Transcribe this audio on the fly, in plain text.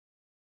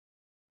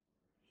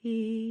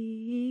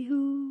He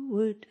who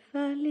would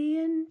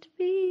valiant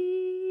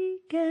be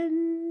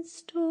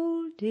against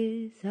all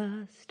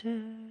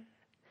disaster,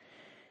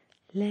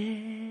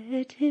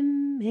 let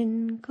him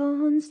in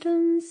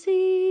constancy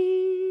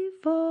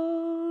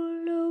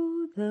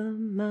follow the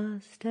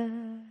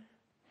Master.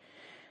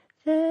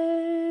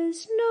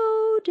 There's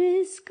no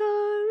discouragement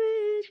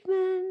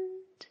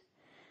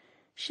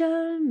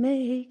shall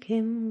make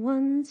him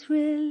once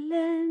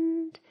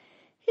relent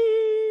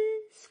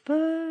his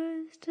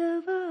first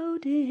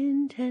avowed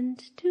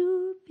intent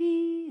to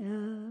be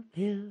a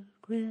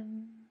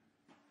pilgrim.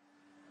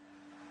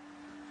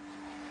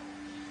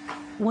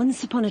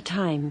 Once upon a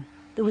time,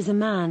 there was a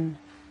man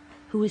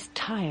who was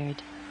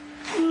tired.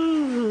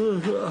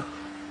 Oh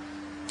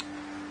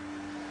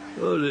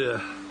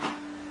dear.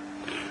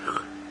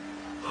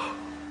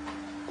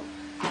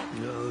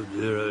 Oh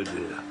dear, oh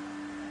dear.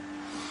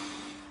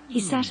 He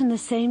sat in the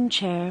same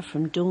chair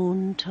from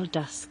dawn till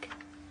dusk,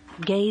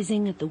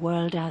 gazing at the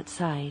world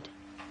outside.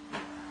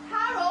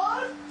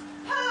 Harold!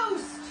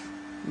 Post!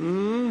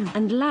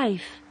 And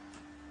life,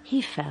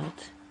 he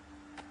felt,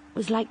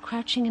 was like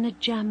crouching in a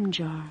jam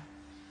jar,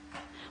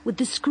 with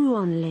the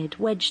screw-on lid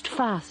wedged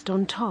fast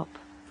on top.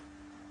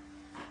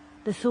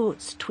 The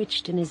thoughts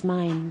twitched in his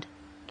mind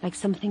like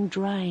something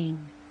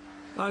drying.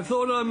 I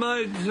thought I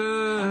might,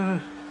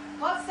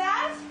 What's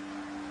that?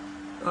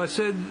 I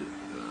said,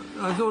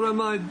 I thought I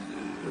might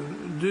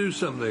do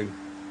something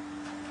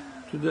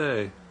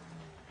today.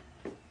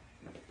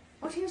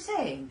 What are you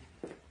saying?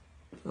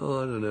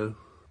 Oh, I don't know.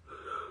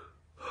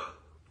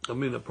 I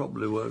mean, I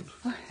probably won't.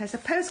 Oh, there's a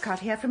postcard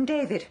here from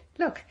David.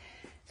 Look,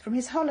 it's from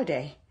his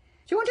holiday.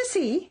 Do you want to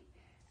see?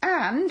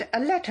 And a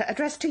letter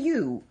addressed to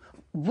you.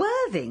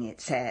 Worthing, it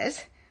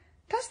says.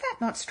 Does that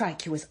not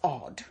strike you as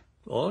odd?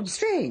 Odd?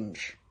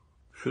 Strange.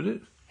 Should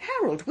it?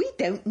 Harold, we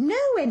don't know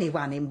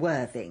anyone in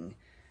Worthing.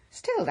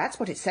 Still, that's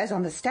what it says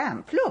on the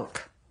stamp.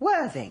 Look,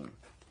 Worthing.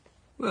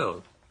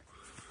 Well,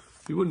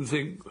 you wouldn't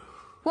think...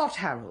 What,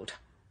 Harold?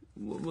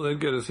 Well, they'd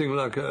get a thing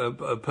like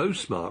a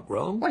postmark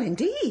wrong. Well,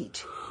 indeed.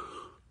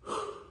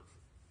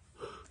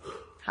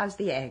 How's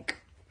the egg?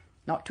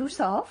 Not too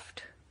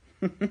soft?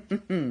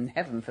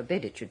 Heaven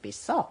forbid it should be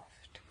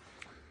soft.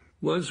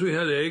 Once we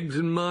had eggs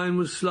and mine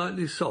was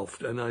slightly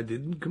soft, and I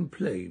didn't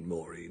complain,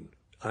 Maureen.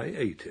 I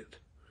ate it.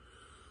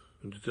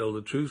 And to tell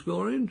the truth,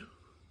 Maureen,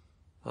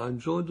 I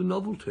enjoyed the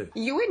novelty.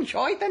 You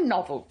enjoyed the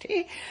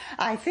novelty?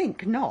 I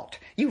think not.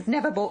 You've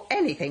never bought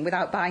anything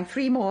without buying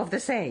 3 more of the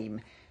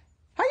same.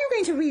 Are you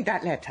going to read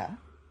that letter?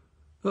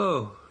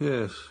 Oh,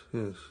 yes,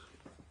 yes.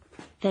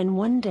 Then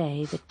one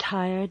day the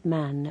tired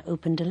man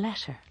opened a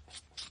letter.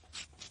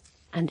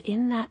 And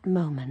in that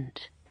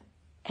moment,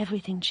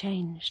 everything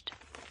changed.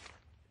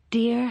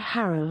 Dear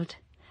Harold,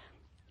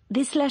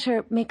 this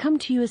letter may come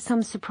to you as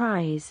some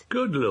surprise.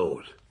 Good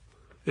Lord.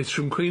 It's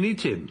from Queenie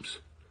Timms,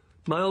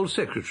 my old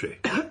secretary.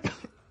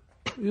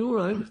 You all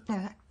right?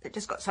 No, I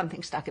just got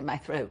something stuck in my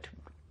throat.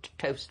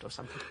 Toast or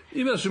something.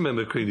 You must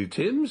remember Queenie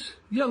Timms,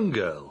 young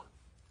girl.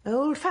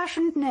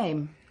 Old-fashioned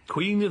name.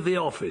 Queen of the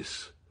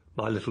office,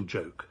 my little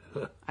joke.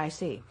 I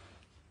see.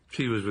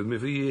 She was with me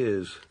for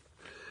years.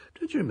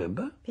 Don't you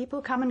remember?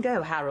 People come and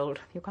go, Harold.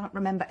 You can't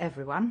remember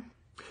everyone.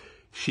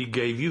 She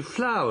gave you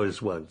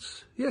flowers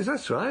once. Yes,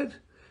 that's right.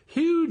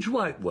 Huge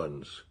white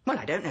ones. Well,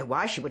 I don't know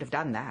why she would have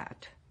done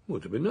that.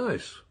 Would have been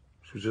nice.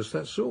 She was just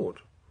that sort.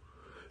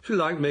 She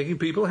liked making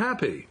people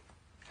happy.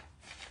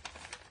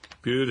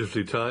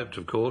 Beautifully typed,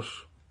 of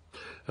course.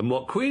 And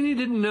what Queenie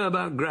didn't know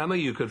about grammar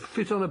you could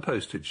fit on a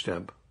postage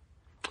stamp.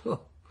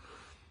 Oh,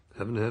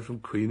 haven't heard from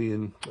Queenie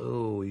in,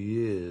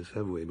 years,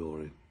 have we,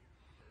 Maureen?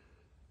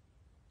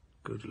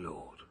 Good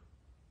Lord.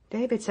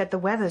 David said the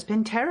weather's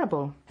been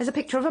terrible. There's a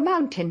picture of a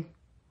mountain.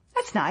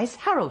 That's nice.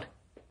 Harold,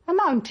 a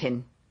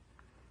mountain.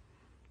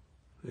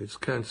 It's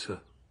cancer.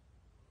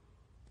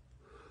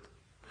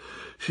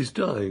 She's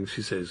dying,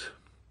 she says.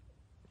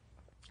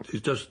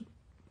 She's just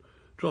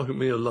dropping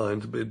me a line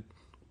to bid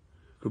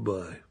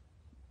goodbye.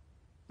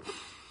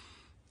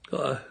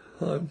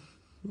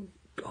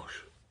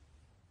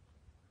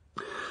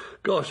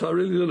 Gosh, I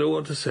really don't know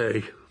what to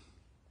say.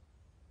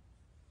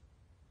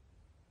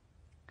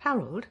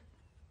 Harold,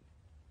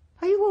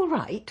 are you all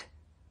right?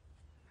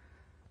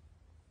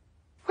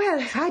 Well,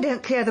 if I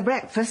don't clear the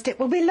breakfast, it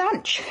will be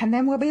lunch, and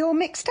then we'll be all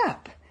mixed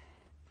up.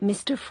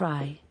 Mr.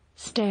 Fry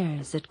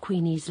stares at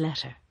Queenie's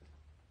letter.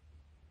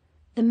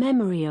 The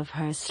memory of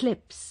her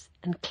slips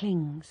and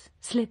clings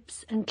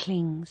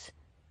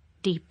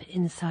deep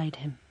inside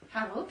him.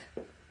 Harold?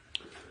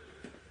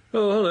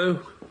 Oh,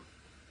 hello.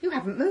 You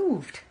haven't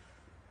moved.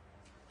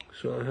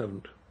 So I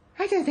haven't.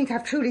 I don't think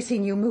I've truly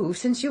seen you move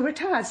since you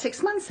retired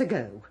 6 months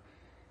ago.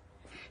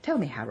 Tell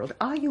me, Harold,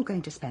 are you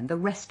going to spend the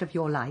rest of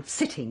your life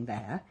sitting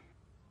there?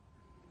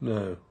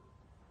 No.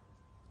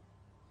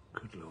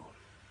 Good Lord.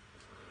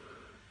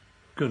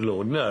 Good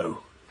Lord,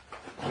 no.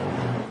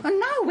 And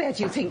now where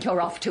do you think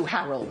you're off to,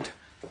 Harold?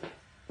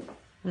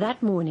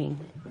 That morning,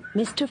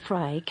 Mr.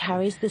 Fry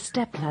carries the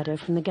stepladder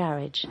from the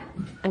garage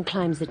and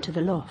climbs it to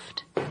the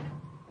loft.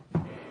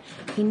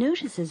 he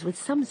notices with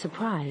some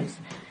surprise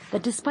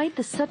that despite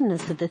the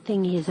suddenness of the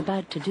thing he is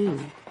about to do,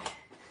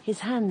 his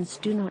hands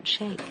do not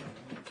shake.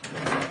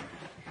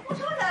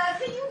 What on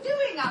earth are you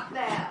doing up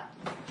there?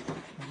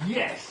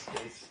 Yes,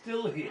 it's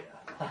still here.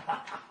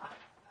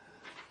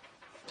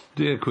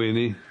 Dear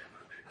Queenie,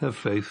 have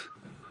faith,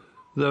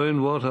 though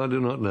in what I do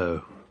not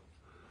know.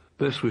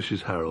 Best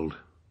wishes, Harold.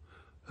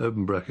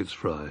 Open brackets,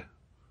 Fry.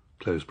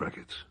 Close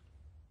brackets.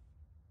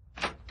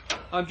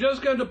 I'm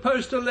just going to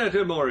post a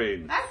letter,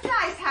 Maureen. That's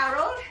nice,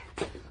 Harold.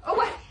 Oh,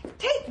 well,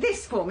 take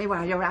this for me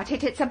while you're at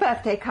it. It's a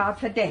birthday card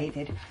for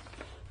David.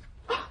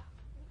 Oh,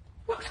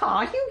 what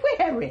are you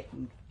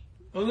wearing?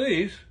 Oh,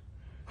 these?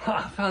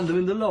 I found them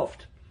in the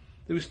loft.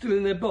 They were still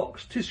in their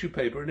box, tissue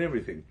paper and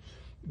everything.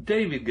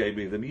 David gave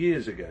me them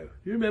years ago.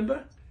 You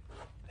remember?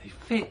 They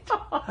fit.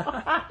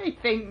 I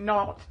think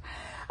not.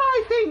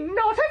 I think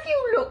not. Have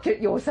you looked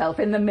at yourself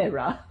in the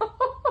mirror?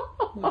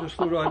 I just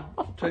thought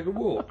I'd take a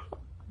walk.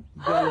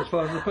 Down as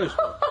far as the post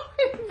box.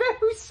 In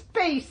those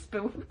space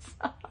boots?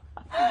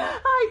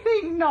 I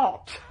think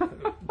not.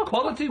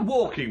 Quality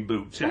walking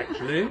boots,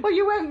 actually. Well,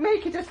 you won't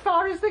make it as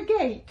far as the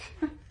gate.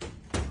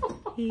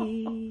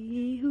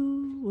 He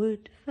who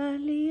would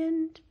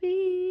valiant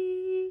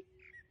be.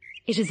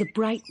 It is a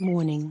bright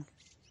morning.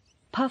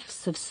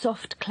 Puffs of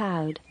soft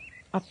cloud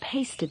are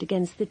pasted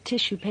against the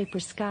tissue paper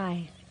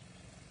sky.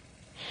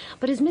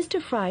 But as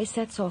Mr. Fry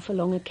sets off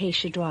along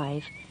Acacia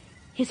Drive,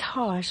 his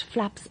heart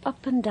flaps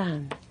up and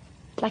down,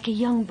 like a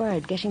young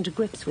bird getting to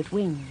grips with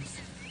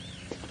wings.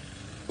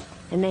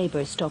 A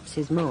neighbour stops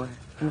his mower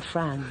and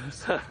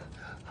frowns.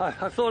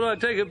 I thought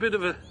I'd take a bit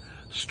of a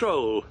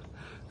stroll,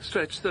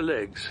 stretch the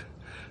legs,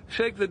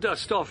 shake the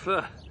dust off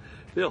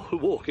the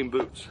old walking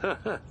boots.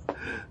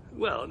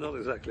 Well, not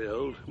exactly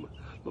old,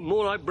 but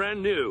more like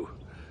brand new.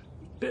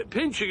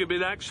 Pinching a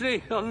bit,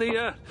 actually, on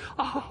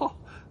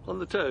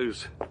the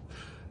toes.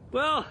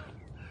 Well,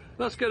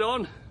 let's get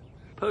on.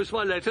 Post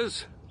my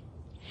letters.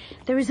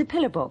 There is a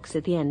pillar box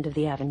at the end of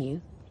the avenue.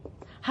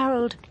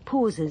 Harold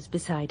pauses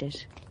beside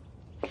it.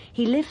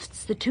 He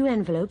lifts the 2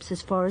 envelopes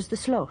as far as the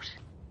slot,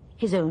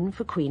 his own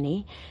for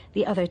Queenie,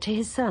 the other to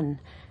his son.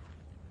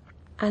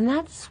 And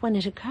that's when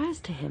it occurs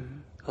to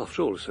him.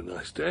 After all, it's a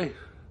nice day.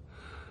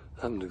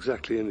 I haven't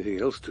exactly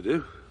anything else to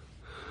do.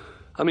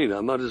 I mean,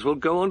 I might as well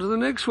go on to the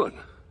next one.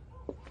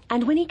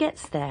 And when he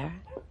gets there,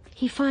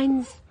 he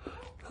finds...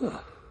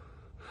 Oh,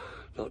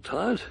 not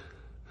tired.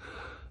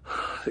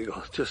 I think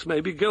I'll just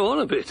maybe go on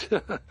a bit.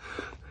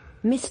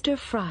 Mr.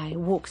 Fry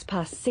walks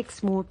past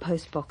 6 more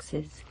post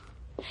boxes.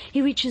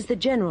 He reaches the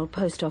general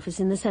post office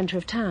in the centre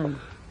of town.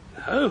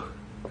 Oh,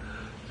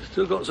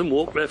 still got some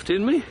walk left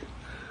in me.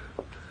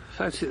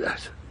 Fancy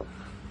that.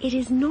 It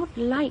is not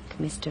like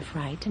Mr.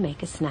 Fry to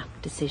make a snap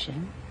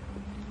decision.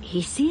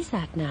 He sees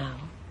that now.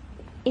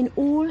 In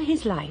all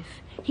his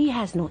life, he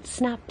has not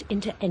snapped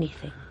into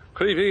anything.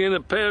 Creeping in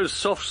a pair of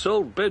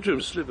soft-soled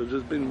bedroom slippers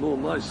has been more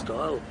my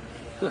style.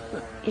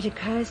 It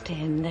occurs to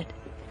him that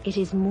it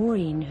is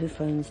Maureen who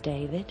phones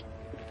David.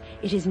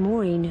 It is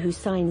Maureen who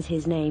signs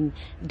his name,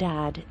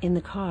 Dad, in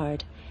the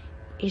card.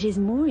 It is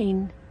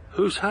Maureen...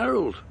 Who's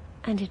Harold?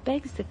 And it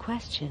begs the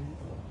question,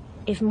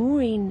 if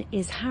Maureen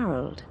is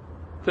Harold...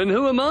 Then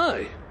who am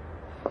I?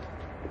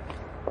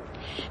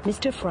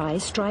 Mr. Fry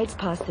strides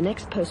past the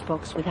next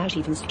postbox without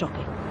even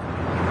stopping.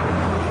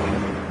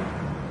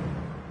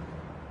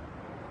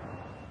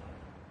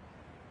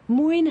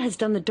 Maureen has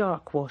done the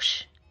dark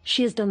wash.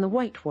 She has done the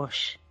white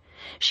wash.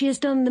 She has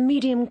done the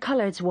medium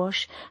coloureds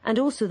wash and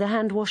also the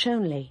hand wash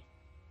only.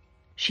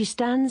 She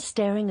stands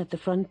staring at the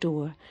front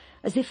door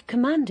as if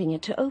commanding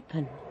it to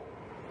open.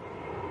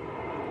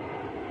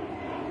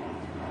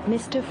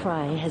 Mr.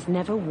 Fry has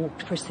never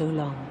walked for so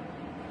long.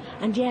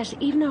 And yet,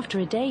 even after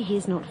a day, he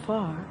is not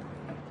far.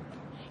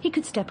 He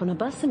could step on a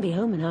bus and be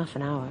home in half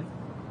an hour.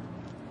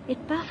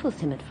 It baffles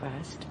him at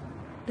first,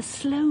 the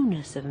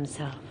slowness of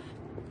himself.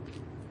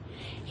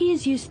 He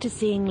is used to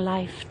seeing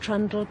life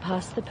trundle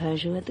past the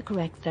Peugeot at the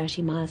correct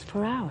 30 miles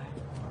per hour.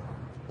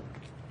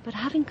 But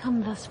having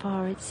come thus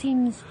far, it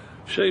seems...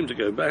 Shame to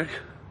go back.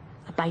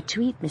 A bite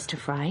to eat, Mr.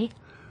 Fry.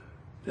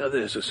 Now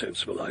there's a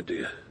sensible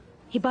idea.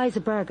 He buys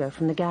a burger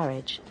from the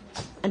garage,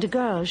 and a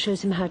girl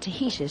shows him how to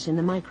heat it in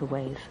the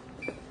microwave.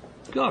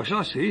 Gosh,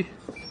 I see.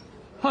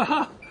 Ha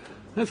ha!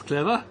 That's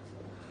clever.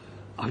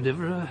 I've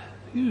never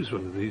used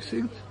one of these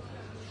things.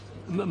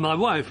 My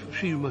wife,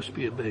 she must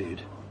be a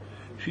maid.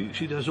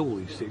 She does all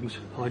these things.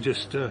 I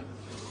just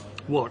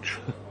watch.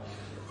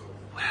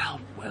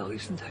 Well,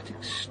 isn't that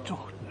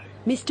extraordinary?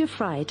 Mr.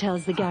 Fry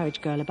tells the garage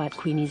girl about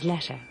Queenie's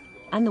letter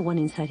and the one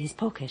inside his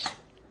pocket.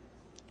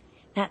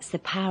 That's the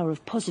power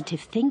of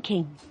positive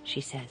thinking,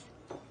 she says.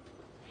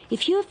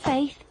 If you have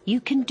faith, you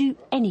can do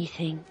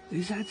anything.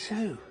 Is that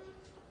so?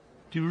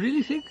 Do you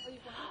really think?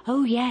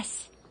 Oh,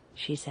 yes,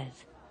 she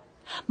says.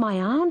 My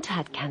aunt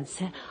had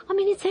cancer. I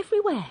mean, it's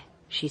everywhere,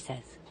 she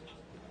says.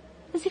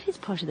 As if it's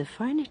part of the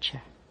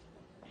furniture.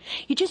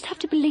 You just have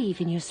to believe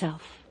in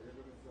yourself.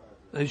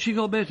 And she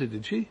got better,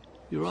 did she?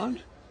 Your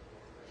aunt?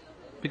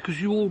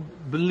 Because you all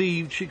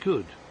believed she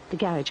could. The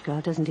garage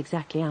girl doesn't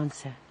exactly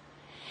answer.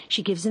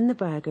 She gives him the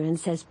burger and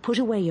says, "Put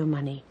away your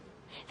money.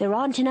 There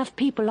aren't enough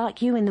people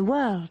like you in the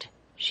world,"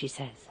 she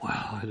says. Well,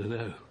 I don't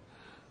know.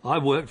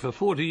 I've worked for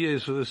 40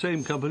 years for the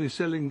same company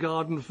selling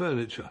garden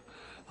furniture.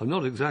 I'm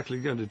not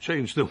exactly going to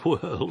change the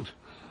world.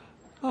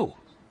 Oh,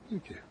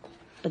 thank you.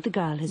 But the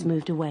girl has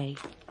moved away.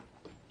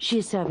 She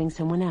is serving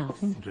someone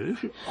else.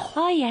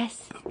 "Ah,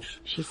 yes,"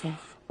 she says.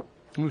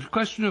 It's a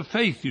question of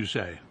faith, you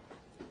say?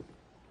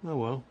 Oh,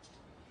 well.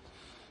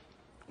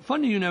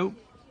 Funny, you know.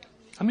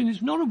 I mean,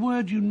 it's not a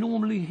word you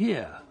normally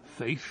hear,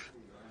 faith.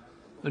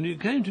 And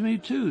it came to me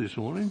too this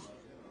morning.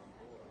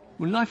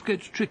 When life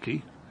gets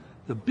tricky,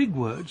 the big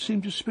words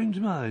seem to spring to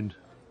mind.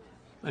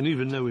 And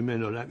even though we may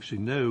not actually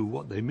know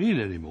what they mean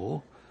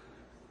anymore,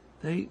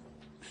 they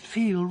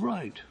feel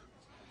right.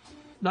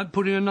 Like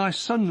putting a nice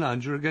sun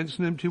lounger against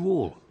an empty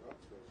wall.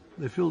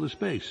 They fill the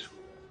space.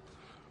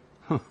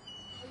 Huh.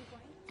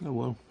 Oh,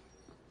 well.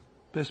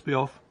 Best be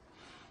off.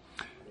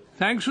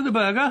 Thanks for the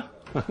burger.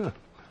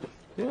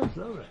 Yes,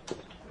 lovely.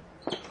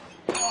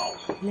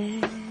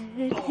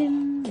 Let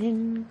him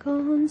in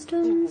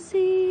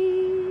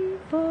constancy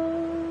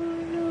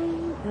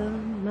follow the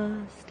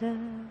master.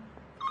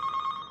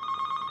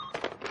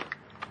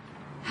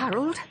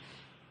 Harold?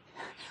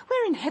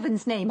 Where in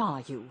heaven's name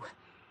are you?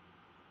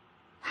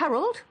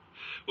 Harold?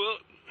 Well,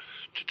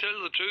 to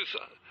tell the truth,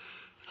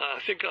 I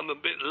think I'm a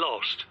bit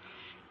lost.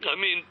 I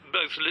mean,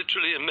 both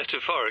literally and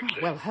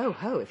metaphorically. Oh, well,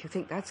 ho, if you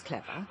think that's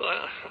clever.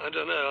 I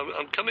don't know.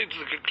 I'm coming to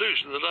the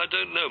conclusion that I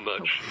don't know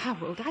much. Oh,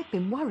 Harold, I've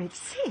been worried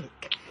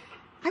sick.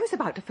 I was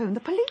about to phone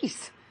the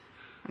police.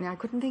 I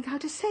couldn't think how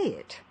to say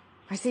it.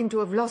 I seem to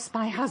have lost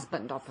my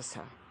husband,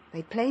 officer.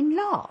 They plain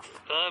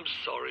laugh. I'm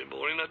sorry,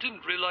 Maureen. I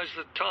didn't realise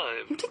the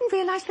time. You didn't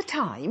realise the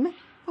time?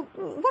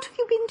 What have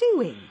you been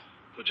doing?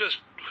 Well, just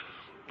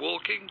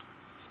walking,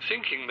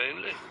 thinking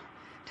mainly.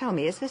 Tell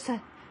me, is this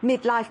a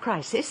midlife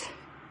crisis?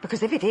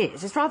 Because if it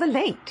is, it's rather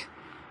late.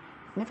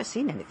 I've never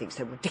seen anything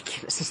so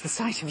ridiculous as the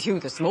sight of you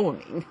this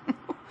morning.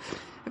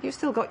 Have you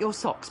still got your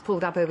socks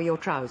pulled up over your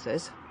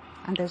trousers?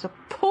 And those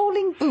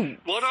appalling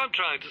boots? What I'm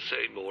trying to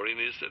say, Maureen,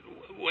 is that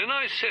when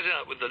I set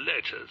out with the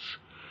letters,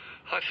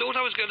 I thought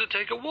I was going to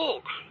take a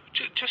walk,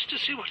 just to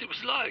see what it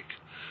was like,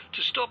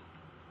 to stop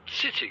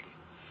sitting.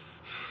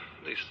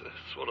 At least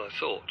that's what I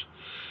thought.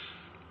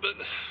 But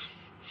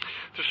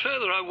the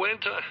further I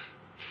went, I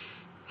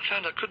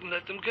found I couldn't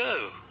let them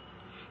go.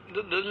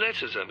 The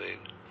letters, I mean.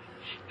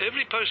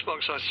 Every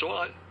postbox I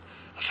saw, I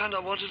found I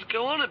wanted to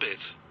go on a bit.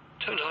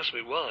 Don't ask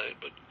me why,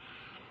 but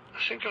I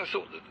think I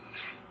thought that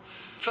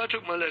if I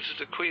took my letters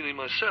to Queenie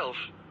myself,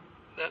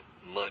 that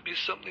might be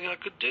something I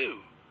could do.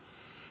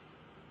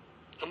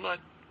 I might,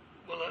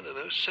 well, I don't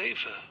know, save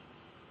her.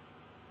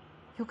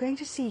 You're going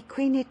to see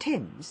Queenie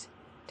Timms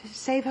to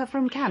save her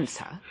from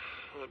cancer?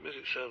 I admit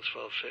it sounds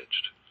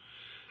far-fetched.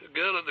 The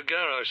girl at the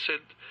garage said,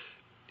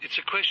 "It's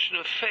a question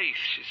of faith,"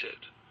 she said.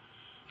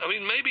 I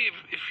mean, maybe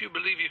if you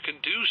believe you can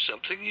do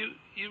something, you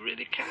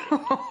really can.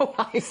 Oh,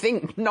 I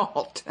think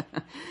not.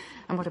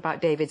 And what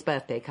about David's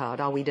birthday card?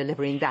 Are we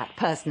delivering that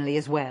personally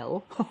as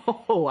well?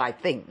 Oh, I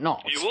think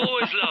not. You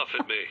always laugh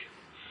at me.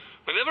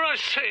 Whenever I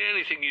say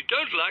anything you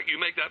don't like, you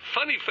make that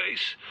funny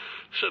face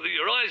so that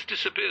your eyes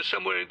disappear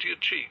somewhere into your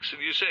cheeks,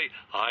 and you say,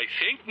 "I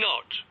think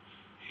not."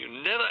 You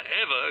never,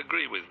 ever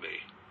agree with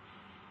me.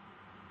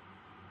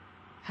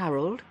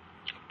 Harold?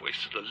 I've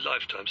wasted a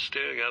lifetime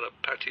staring at a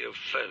patio of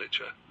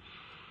furniture.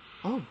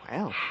 Oh,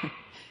 well,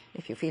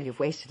 if you feel you've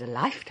wasted a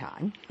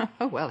lifetime,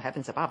 oh, well,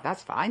 heavens above,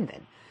 that's fine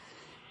then.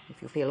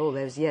 If you feel all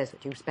those years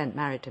that you've spent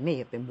married to me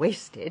have been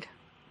wasted,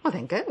 well,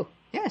 then go.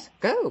 Yes,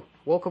 go.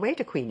 Walk away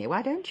to Queenie,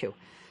 why don't you?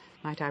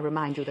 Might I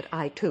remind you that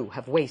I, too,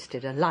 have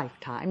wasted a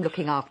lifetime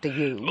looking after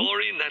you?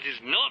 Maureen, that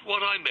is not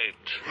what I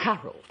meant.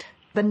 Harold,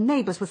 the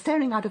neighbours were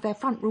staring out of their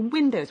front room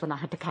windows when I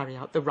had to carry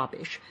out the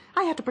rubbish.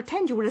 I had to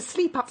pretend you were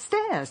asleep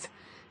upstairs.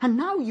 And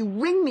now you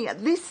ring me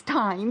at this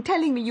time,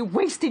 telling me you've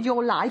wasted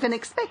your life and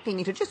expecting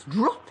me to just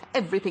drop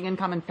everything and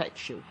come and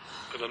fetch you.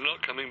 But I'm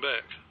not coming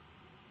back.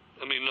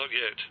 I mean, not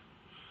yet.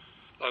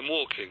 I'm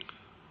walking.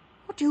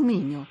 What do you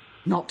mean you're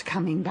not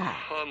coming back?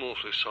 I'm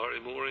awfully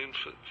sorry, Maureen,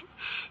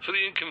 for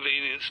the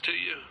inconvenience to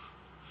you.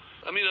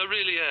 I mean, I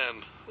really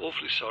am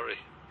awfully sorry.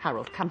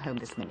 Harold, come home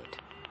this minute.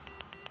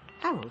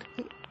 Harold,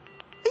 are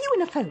you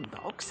in a phone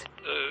box?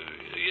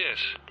 Yes.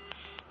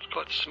 It's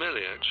quite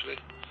smelly, actually.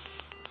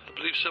 I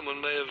believe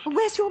someone may have...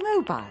 Where's your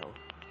mobile?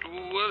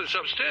 Well, it's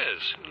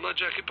upstairs, in my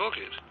jacket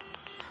pocket.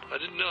 I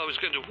didn't know I was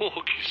going to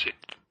walk, you see.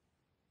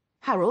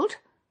 Harold?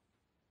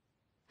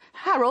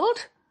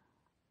 Harold?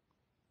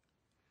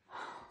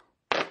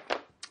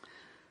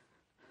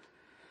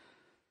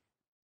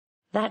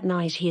 That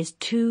night he is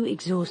too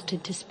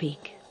exhausted to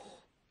speak.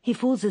 He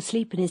falls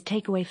asleep in his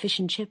takeaway fish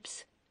and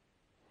chips.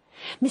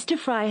 Mr.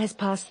 Fry has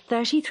passed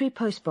 33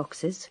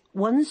 postboxes,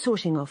 1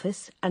 sorting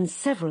office, and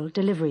several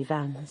delivery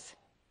vans.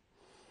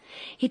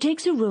 He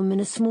takes a room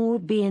in a small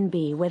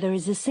B&B where there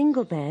is a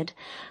single bed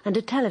and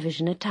a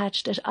television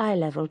attached at eye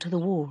level to the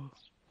wall.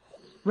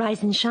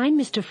 Rise and shine,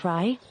 Mr.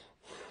 Fry.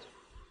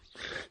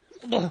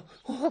 Oh,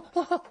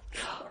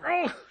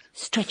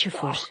 Stretch your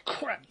foot.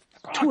 crap.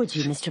 Towards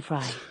you, Mr.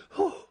 Fry.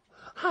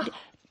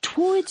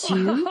 Towards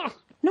you,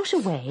 not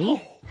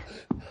away.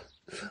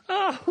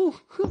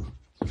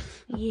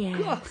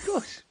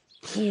 Yes,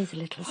 he is a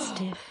little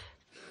stiff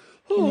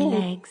in the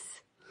legs.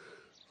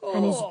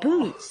 And his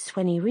boots,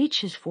 when he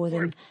reaches for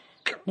them,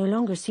 no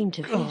longer seem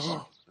to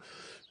fit.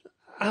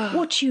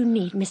 What you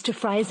need, Mr.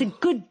 Fry, is a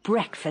good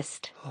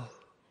breakfast.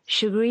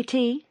 Sugary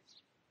tea?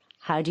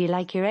 How do you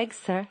like your eggs,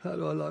 sir? How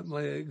do I like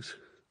my eggs?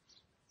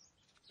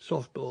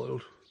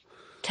 Soft-boiled.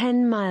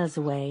 10 miles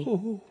away,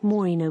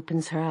 Maureen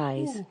opens her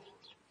eyes.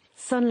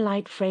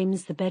 Sunlight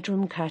frames the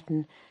bedroom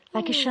curtain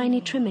like a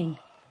shiny trimming.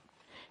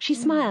 She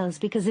smiles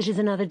because it is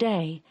another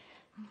day,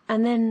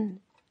 and then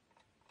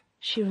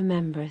she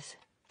remembers.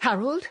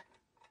 Harold?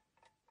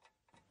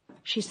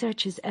 She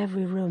searches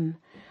every room,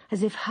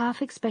 as if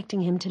half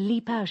expecting him to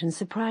leap out and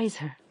surprise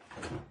her.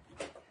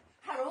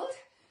 Harold?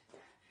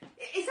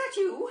 Is that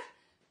you?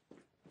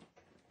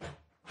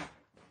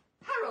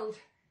 Harold?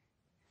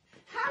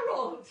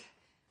 Harold!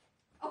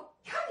 Oh,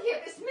 come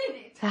here this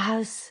minute! The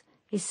house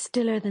is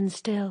stiller than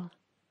still,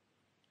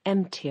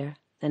 emptier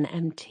than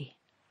empty.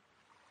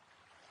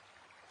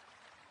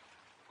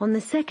 On the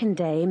second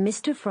day,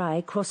 Mr.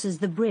 Fry crosses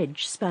the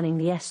bridge spanning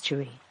the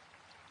estuary.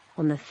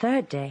 On the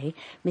third day,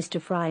 Mr.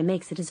 Fry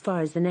makes it as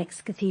far as the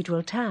next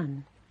cathedral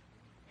town.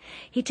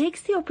 He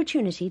takes the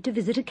opportunity to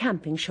visit a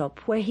camping shop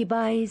where he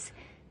buys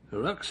a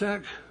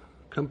rucksack,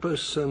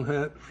 compass, sun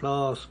hat,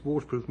 flask,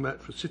 waterproof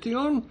mat for sitting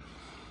on,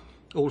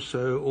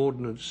 also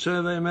ordnance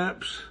survey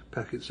maps,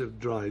 packets of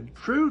dried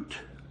fruit,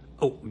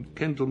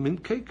 Kendal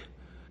mint cake,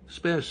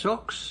 spare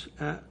socks,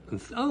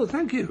 and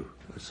thank you,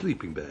 a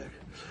sleeping bag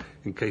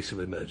in case of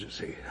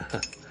emergency.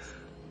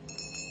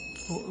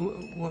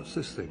 What's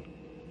this thing?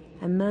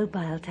 a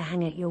mobile to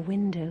hang at your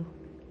window.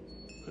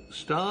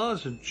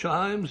 Stars and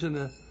chimes and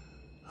a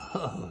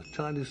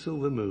tiny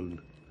silver moon.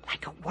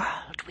 Like a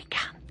world we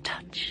can't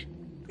touch.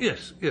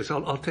 Yes,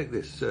 I'll take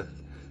this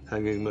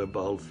hanging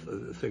mobile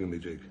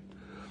thingamajig.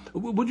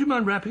 Would you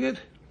mind wrapping it?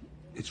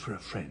 It's for a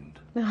friend.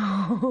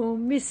 Oh,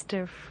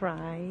 Mr.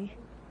 Fry.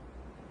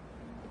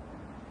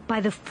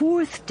 By the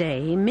fourth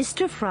day,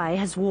 Mr. Fry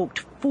has walked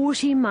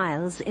 40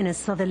 miles in a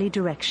southerly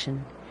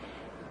direction.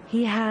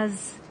 He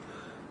has...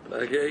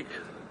 backache,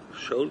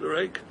 shoulder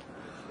ache,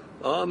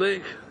 arm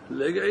ache,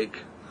 leg ache,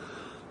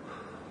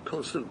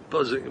 constant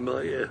buzzing in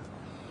my ear,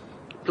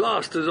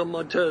 plasters on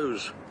my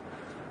toes,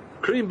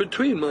 cream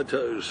between my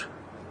toes,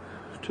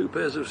 2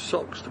 pairs of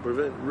socks to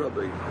prevent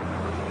rubbing.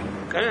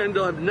 And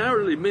I've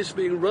narrowly missed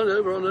being run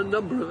over on a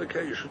number of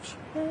occasions.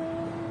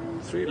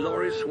 3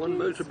 lorries, 1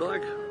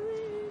 motorbike,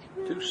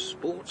 2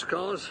 sports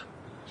cars,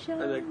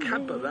 and a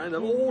camper van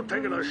have all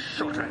taken a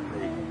shot at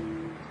me.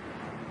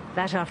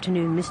 That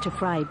afternoon, Mr.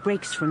 Fry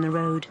breaks from the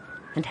road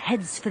and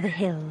heads for the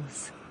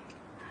hills.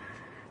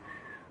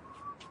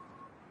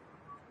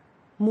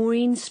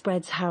 Maureen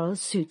spreads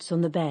Harold's suits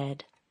on the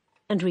bed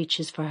and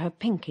reaches for her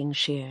pinking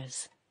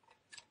shears.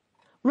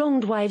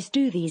 Wronged wives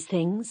do these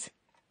things.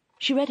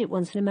 She read it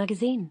once in a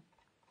magazine.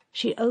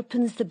 She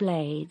opens the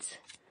blades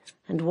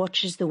and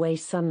watches the way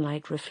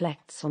sunlight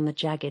reflects on the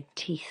jagged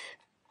teeth.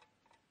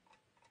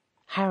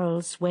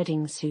 Harold's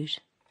wedding suit,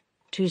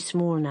 too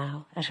small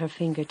now, at her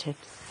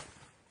fingertips.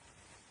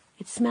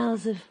 It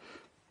smells of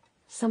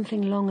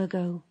something long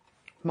ago.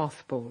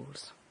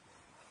 Mothballs.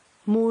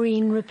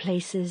 Maureen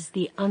replaces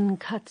the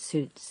uncut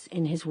suits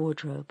in his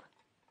wardrobe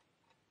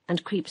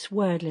and creeps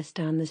wordless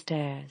down the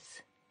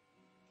stairs.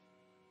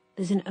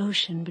 There's an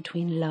ocean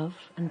between love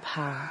and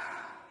power.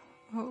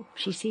 Oh.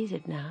 She sees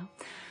it now.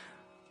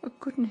 For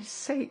goodness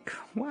sake,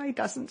 why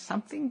doesn't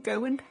something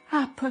go and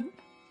happen?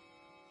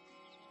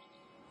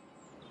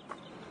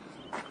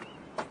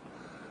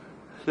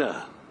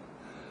 Now,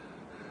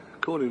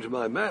 according to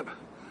my map,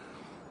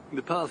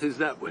 the path is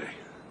that way.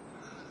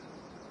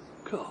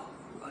 God,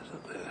 right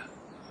up there.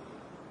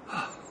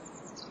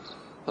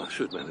 I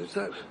should manage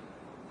that.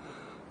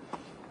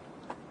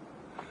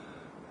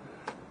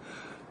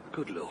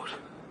 Good Lord.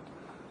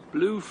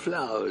 Blue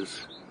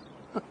flowers.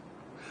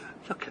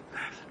 Look at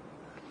that.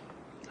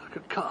 Like a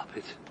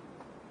carpet.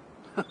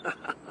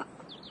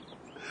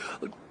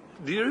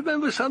 Do you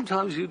remember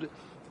sometimes you'd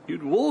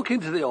walk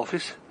into the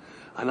office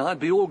and I'd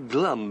be all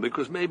glum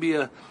because maybe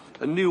a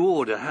new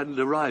order hadn't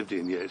arrived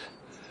in yet.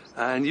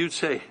 And you'd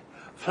say,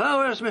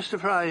 "Flowers, Mr.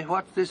 Fry,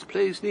 what this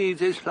place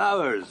needs is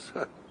flowers."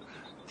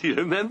 Do you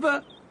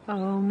remember?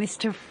 Oh,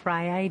 Mr.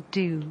 Fry, I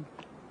do.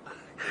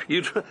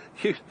 You'd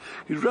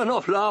run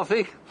off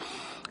laughing,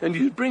 and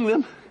you'd bring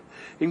them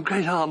in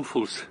great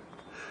armfuls.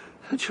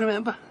 Don't you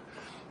remember?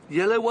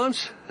 Yellow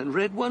ones and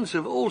red ones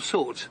of all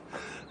sorts.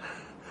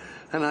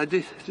 And I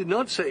did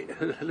not say,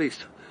 at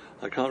least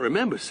I can't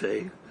remember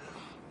saying,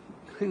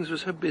 things were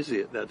so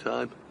busy at that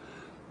time.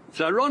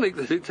 It's ironic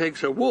that it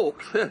takes a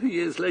walk 30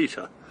 years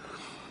later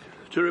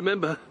to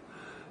remember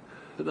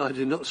that I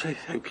did not say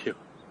thank you.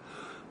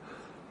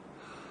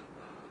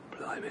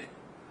 Blimey,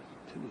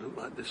 didn't look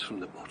like this from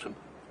the bottom.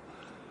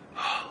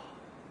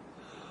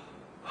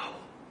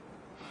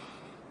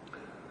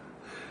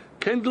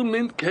 Kendal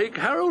mint cake,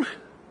 Harold?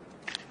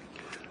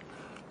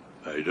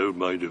 I don't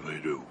mind if I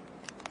do.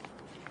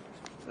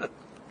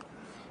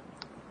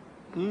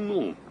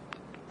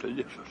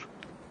 Delicious.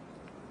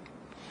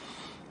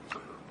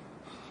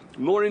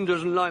 Maureen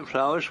doesn't like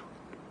flowers.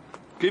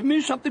 Give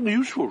me something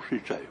useful,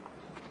 she'd say.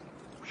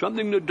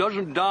 Something that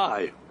doesn't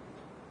die.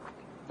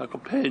 Like a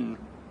pen.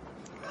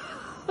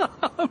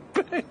 A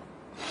pen.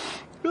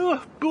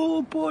 Oh,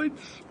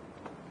 ballpoints.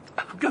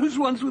 Those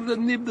ones with the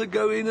nib that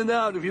go in and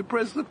out if you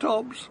press the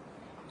tops.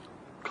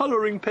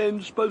 Colouring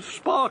pens, both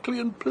sparkly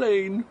and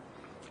plain.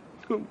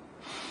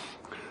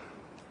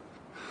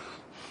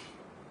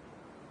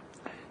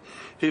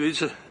 If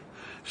it's a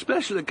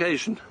special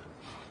occasion,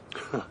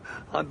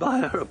 I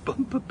buy her a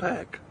bumper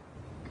pack.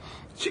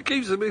 She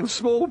keeps them in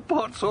small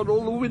pots on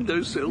all the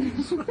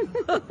windowsills.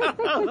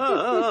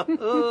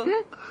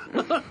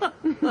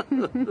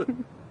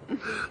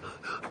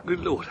 Good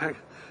Lord, hang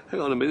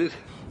on a minute.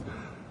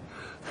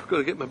 I've got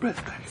to get my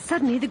breath back.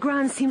 Suddenly the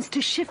ground seems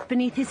to shift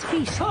beneath his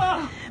feet.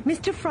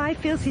 Mr. Fry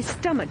feels his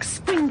stomach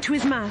spring to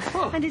his mouth,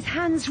 and his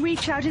hands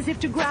reach out as if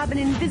to grab an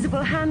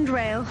invisible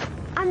handrail.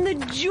 And the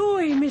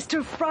joy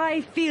Mr.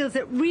 Fry feels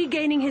at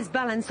regaining his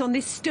balance on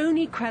this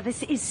stony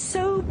crevice is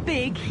so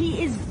big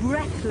he is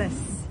breathless.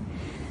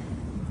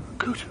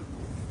 Good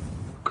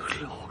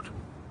Lord.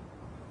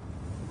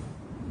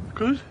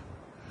 Good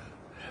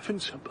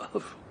heavens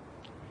above.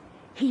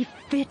 He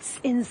fits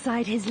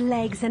inside his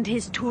legs and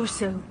his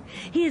torso.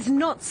 He is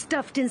not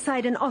stuffed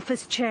inside an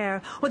office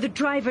chair or the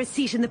driver's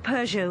seat in the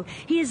Peugeot.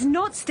 He is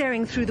not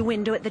staring through the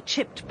window at the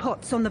chipped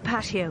pots on the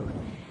patio.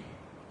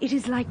 It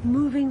is like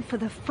moving for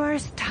the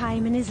first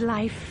time in his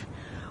life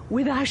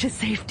without a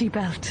safety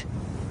belt.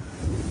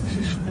 This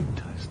is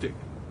fantastic.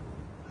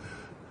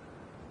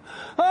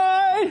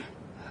 I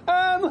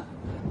am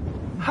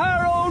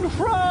Harold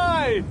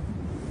Fry.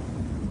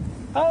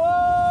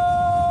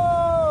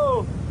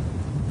 Hello!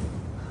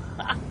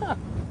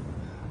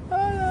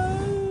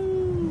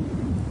 Hello!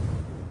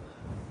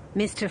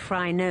 Mr.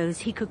 Fry knows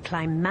he could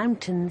climb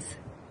mountains,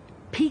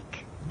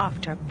 peak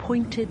after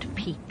pointed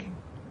peak.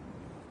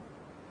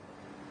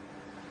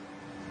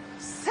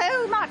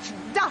 So much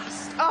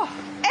dust,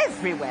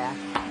 everywhere.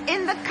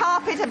 In the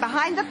carpet and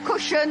behind the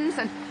cushions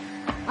and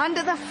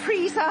under the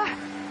freezer.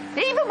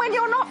 Even when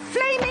you're not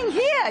flaming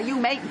here, you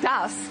make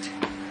dust.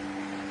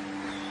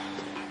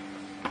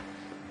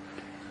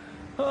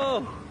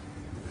 Oh,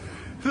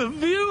 the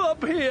view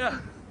up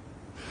here.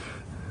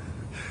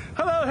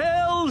 Hello,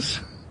 hills.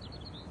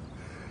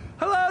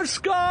 Hello,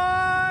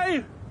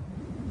 sky.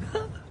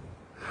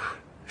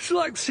 It's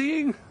like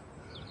seeing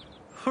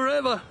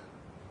forever.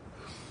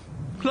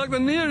 Like the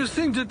nearest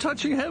thing to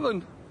touching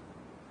heaven.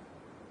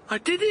 I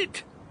did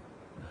it.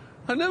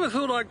 I never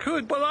thought I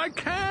could, but I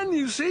can,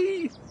 you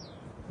see.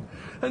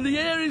 And the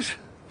air is...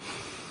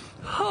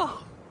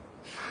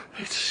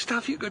 it's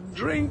stuff you could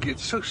drink.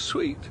 It's so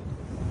sweet.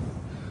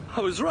 I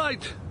was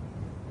right.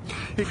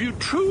 If you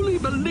truly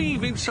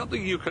believe in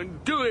something, you can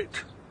do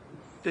it.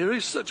 There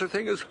is such a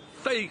thing as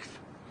faith.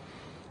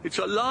 It's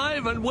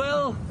alive and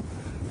well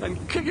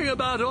and kicking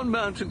about on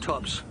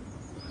mountaintops.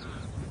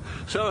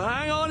 So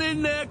hang on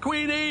in there,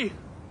 Queenie,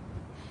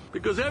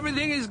 because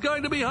everything is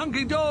going to be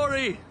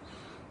hunky-dory.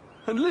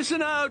 And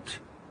listen out.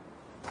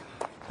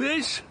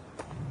 This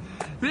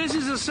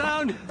is a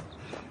sound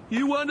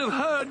you won't have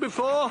heard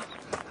before.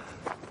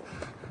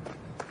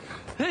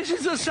 This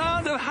is the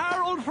sound of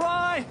Harold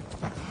Fry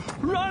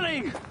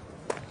running.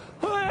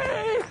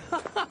 Hey!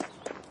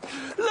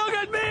 Look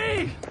at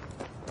me!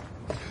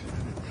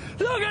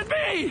 Look at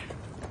me!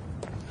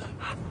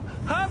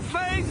 Have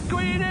faith,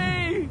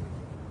 Queenie!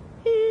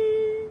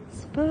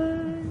 His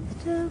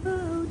first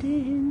avowed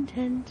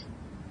intent.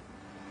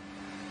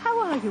 How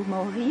are you,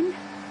 Maureen?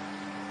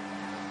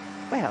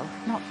 Well,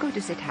 not good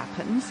as it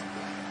happens.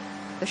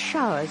 The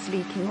shower's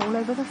leaking all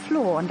over the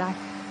floor, and I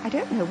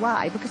don't know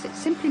why, because it's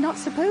simply not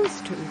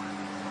supposed to.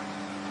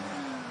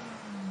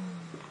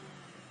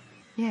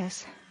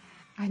 Yes,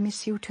 I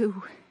miss you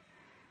too.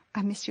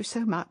 I miss you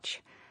so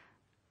much.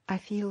 I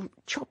feel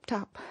chopped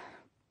up,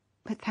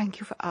 but thank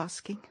you for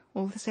asking,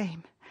 all the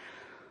same.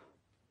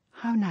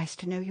 How nice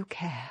to know you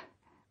care.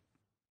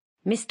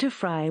 Mr.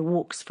 Fry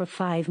walks for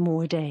 5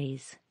 more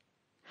days.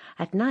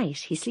 At night,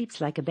 he sleeps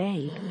like a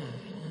babe.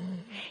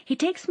 He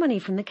takes money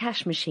from the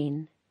cash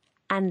machine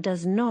and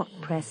does not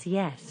press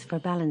yes for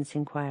balance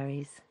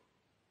inquiries.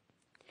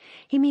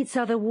 He meets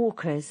other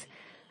walkers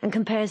and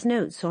compares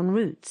notes on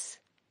routes.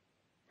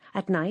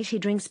 At night, he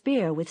drinks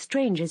beer with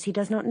strangers he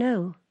does not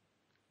know.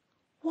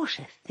 What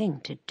a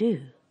thing to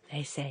do,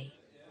 they say,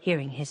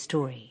 hearing his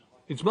story.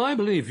 It's my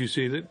belief, you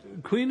see,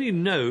 that Queenie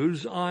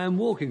knows I am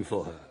walking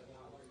for her,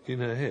 in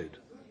her head.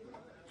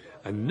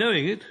 And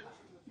knowing it,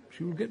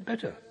 she will get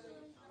better.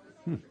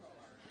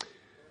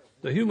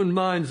 The human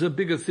mind's a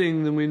bigger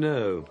thing than we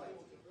know.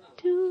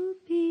 To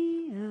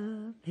be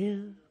a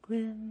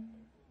pilgrim.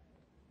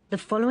 The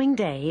following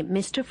day,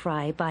 Mr.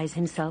 Fry buys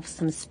himself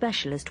some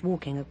specialist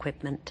walking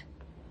equipment.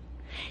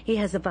 He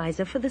has a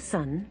visor for the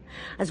sun,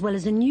 as well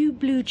as a new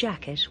blue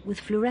jacket with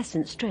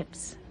fluorescent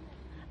strips,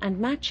 and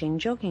matching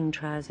jogging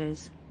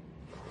trousers.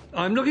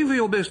 I'm looking for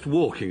your best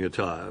walking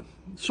attire.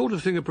 Sort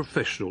of thing a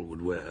professional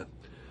would wear.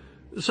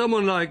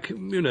 Someone like,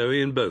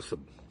 Ian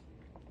Botham.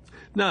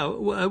 Now,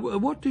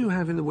 what do you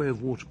have in the way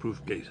of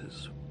waterproof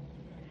gaiters?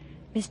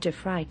 Mr.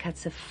 Fry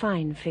cuts a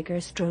fine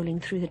figure strolling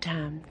through the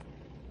town.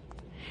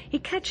 He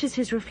catches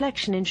his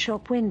reflection in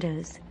shop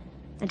windows,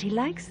 and he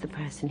likes the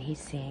person he's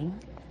seeing.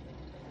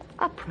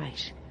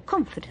 Upright,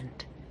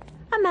 confident,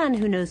 a man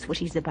who knows what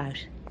he's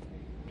about.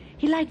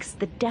 He likes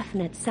the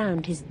definite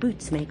sound his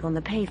boots make on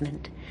the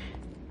pavement.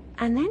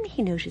 And then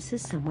he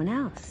notices someone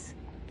else,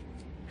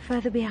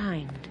 further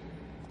behind,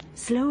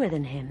 slower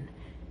than him.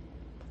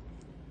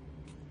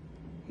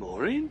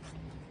 Maureen,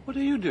 what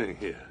are you doing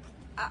here?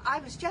 I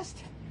was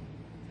just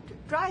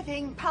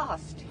driving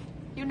past.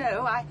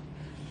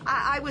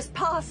 I was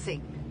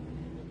passing.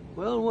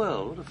 Well,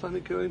 what a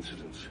funny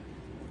coincidence.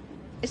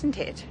 Isn't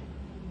it?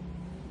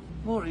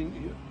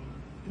 Maureen,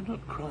 you're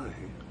not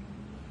crying.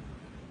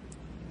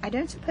 I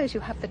don't suppose you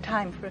have the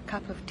time for a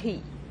cup of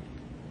tea.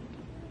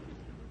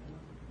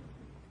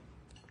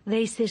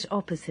 They sit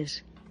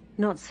opposite,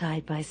 not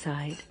side by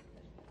side.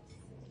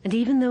 And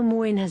even though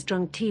Maureen has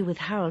drunk tea with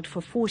Harold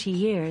for 40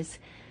 years,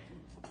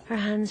 her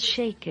hands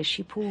shake as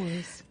she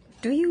pours.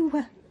 Do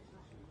you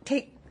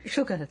take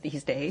sugar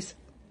these days?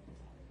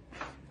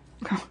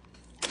 Oh,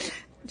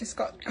 just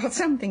got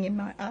something in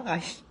my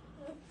eye.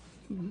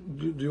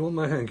 Do you want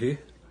my hanky?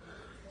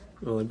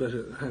 Oh, I'd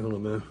better hang on a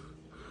moment.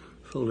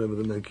 Fold over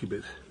the manky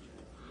bit.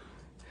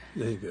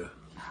 There you go.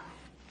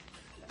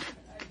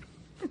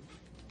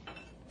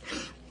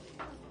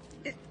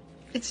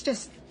 It's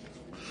just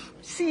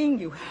seeing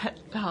you at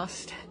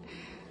last.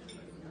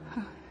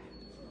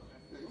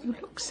 You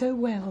look so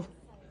well.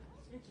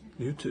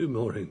 You too,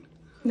 Maureen.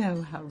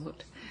 No,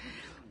 Harold.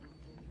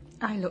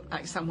 I look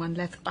like someone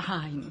left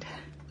behind.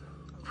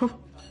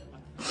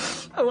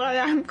 Oh, I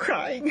am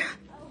crying.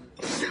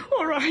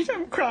 All right,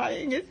 I'm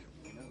crying.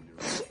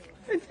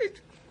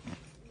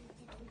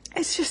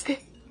 It's just that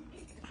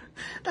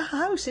the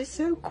house is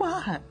so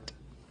quiet.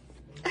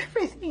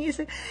 Everything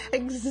is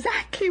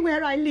exactly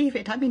where I leave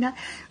it. I mean,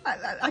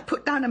 I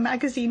put down a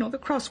magazine or the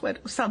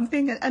crossword or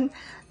something, and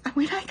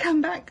when I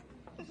come back,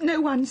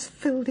 no one's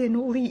filled in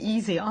all the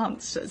easy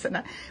answers.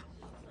 And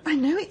I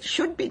know it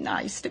should be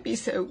nice to be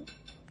so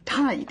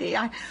tidy.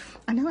 I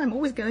know I'm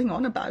always going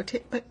on about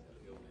it, but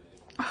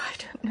I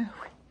don't know.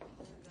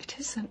 It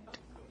isn't.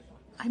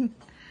 I'm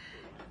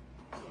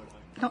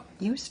not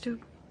used to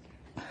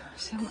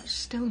so much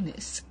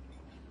stillness.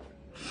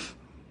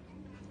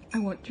 I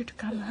want you to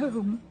come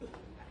home.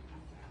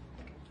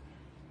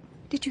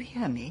 Did you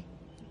hear me?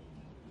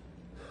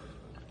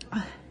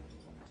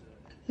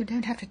 You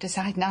don't have to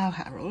decide now,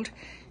 Harold.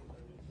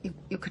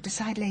 You could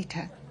decide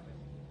later.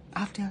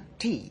 After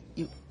tea,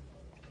 you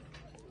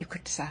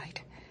could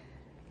decide.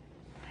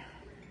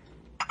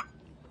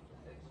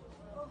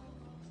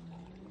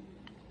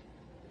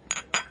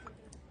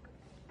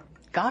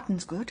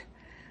 Garden's good.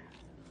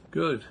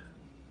 Good.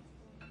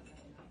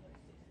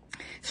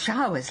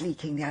 Shower's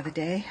leaking the other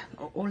day,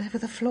 all over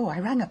the floor. I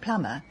rang a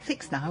plumber.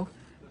 Fixed now.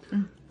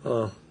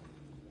 Oh.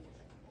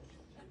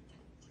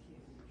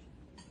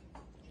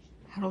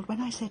 Harold, when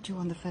I said to you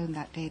on the phone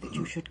that day that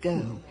you should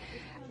go,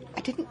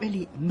 I didn't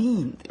really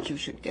mean that you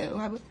should go.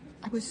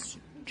 I was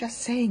just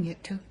saying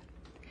it to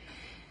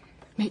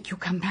make you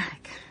come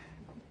back.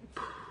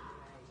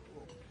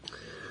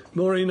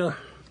 Maureen,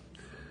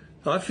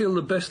 I feel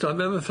the best I've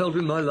ever felt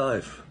in my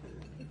life.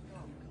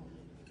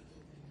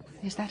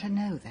 Is that a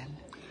no, then?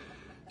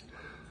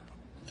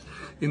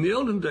 In the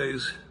olden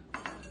days,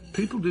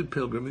 people did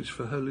pilgrimage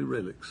for holy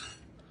relics,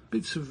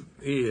 bits of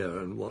ear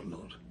and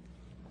whatnot.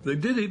 They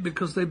did it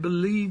because they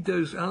believed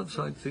those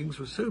outside things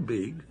were so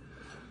big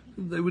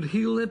that they would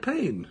heal their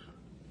pain.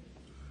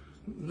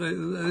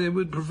 They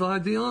would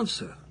provide the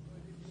answer.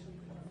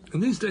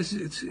 And these days,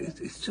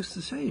 it's just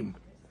the same.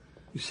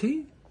 You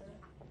see?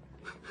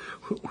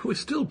 We're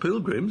still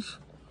pilgrims.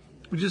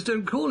 We just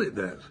don't call it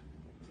that.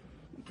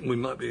 We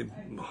might be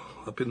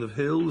up in the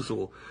hills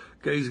or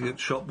gazing at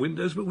shop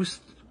windows, but we're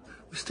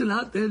still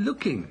out there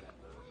looking,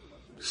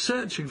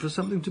 searching for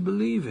something to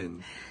believe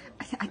in.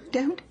 I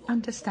don't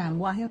understand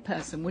why a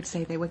person would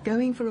say they were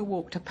going for a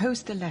walk to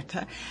post a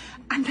letter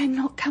and then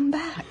not come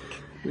back.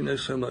 We know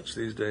so much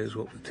these days,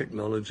 what with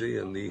technology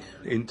and the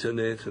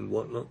internet and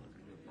whatnot.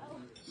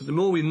 But the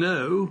more we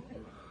know,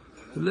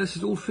 the less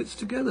it all fits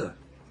together.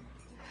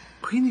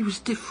 Queenie was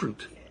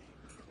different.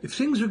 If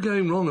things were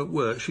going wrong at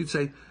work, she'd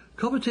say,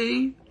 "Cup of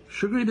tea,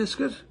 sugary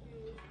biscuit."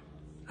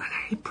 And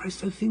hey,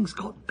 presto, things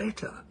got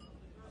better.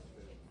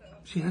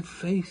 She had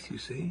faith, you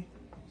see.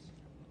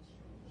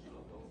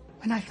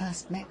 When I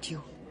first met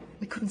you,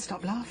 we couldn't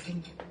stop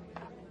laughing.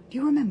 Do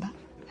you remember?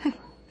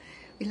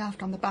 We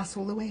laughed on the bus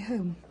all the way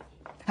home.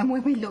 And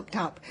when we looked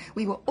up,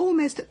 we were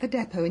almost at the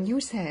depot, and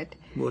you said...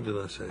 What did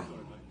I say?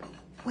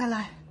 Well,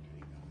 I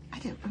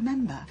don't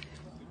remember.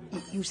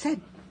 You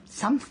said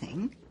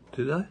something.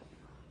 Did I?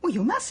 Well,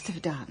 you must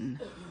have done.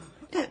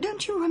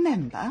 Don't you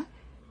remember?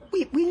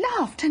 We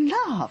laughed and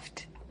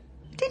laughed.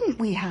 Didn't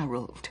we,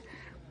 Harold?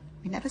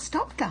 We never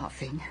stopped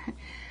laughing.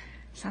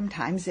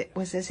 Sometimes it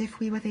was as if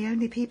we were the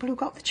only people who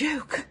got the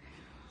joke.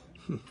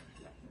 You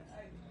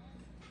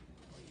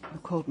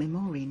called me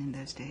Maureen in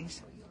those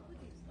days.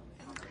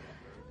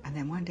 And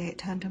then one day it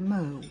turned to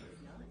Mo.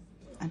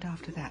 And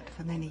after that,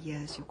 for many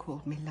years, you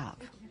called me Love.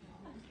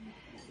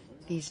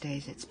 These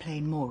days it's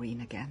plain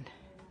Maureen again.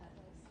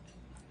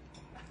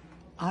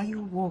 Are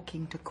you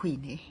walking to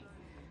Queenie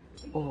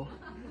or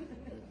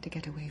to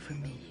get away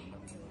from me?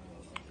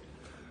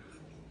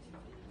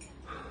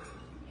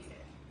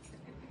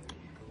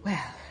 Well,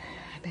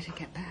 I better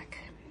get back.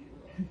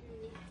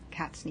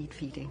 Cats need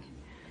feeding.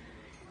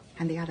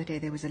 And the other day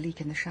there was a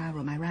leak in the shower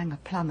room. I rang a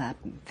plumber.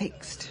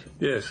 Fixed.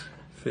 Yes,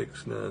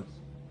 fixed now.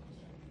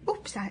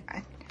 Oops, I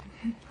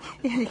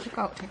nearly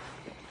forgot.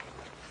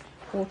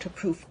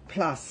 Waterproof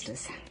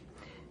plasters.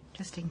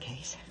 Just in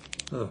case.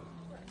 Oh.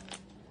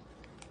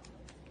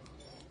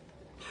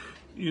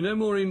 You know,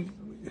 Maureen,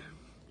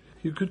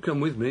 you could come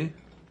with me.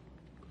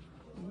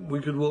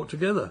 We could walk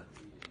together.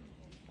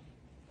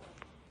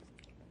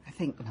 I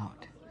think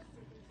not.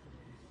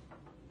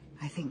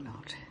 I think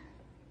not.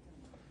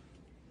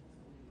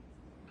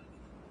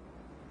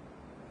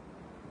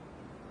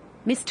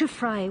 Mr.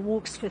 Fry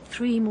walks for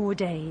 3 more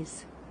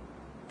days.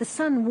 The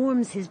sun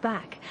warms his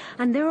back,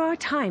 and there are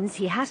times,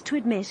 he has to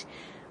admit,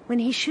 when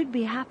he should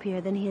be happier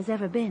than he has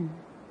ever been.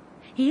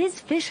 He is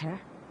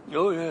fitter.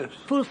 Oh, yes.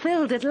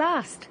 Fulfilled at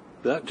last.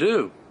 That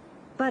too.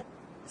 But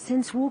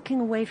since walking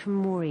away from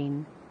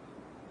Maureen,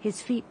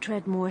 his feet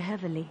tread more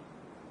heavily.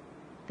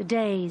 The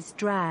days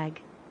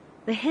drag.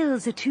 The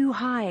hills are too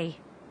high.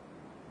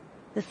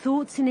 The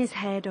thoughts in his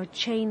head are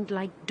chained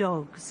like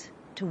dogs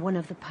to one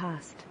of the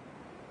past.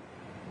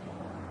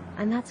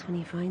 And that's when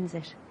he finds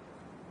it.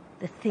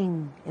 The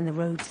thing in the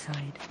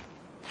roadside.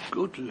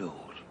 Good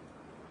Lord.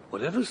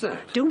 Whatever's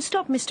that? Don't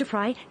stop, Mr.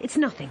 Fry. It's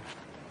nothing.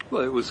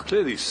 Well, it was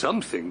clearly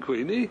something,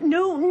 Queenie.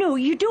 No,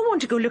 you don't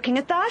want to go looking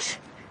at that.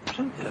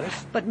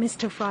 Yes. But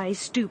Mr. Fry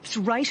stoops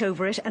right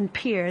over it and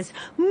peers.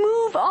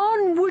 Move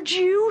on, would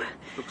you?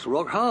 Looks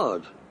rock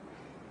hard.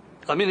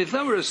 I mean, if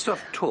that were a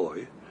stuffed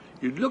toy,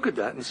 you'd look at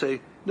that and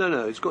say,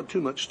 no, it's got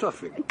too much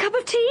stuffing. Cup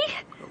of tea?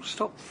 Oh,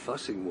 stop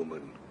fussing,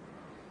 woman.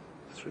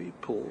 3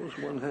 paws,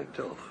 1 hacked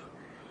off.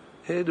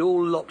 Head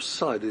all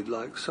lopsided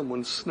like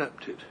someone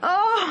snapped it.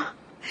 Oh,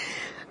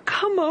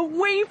 come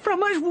away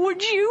from us,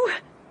 would you?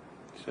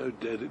 So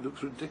dead it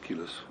looks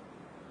ridiculous.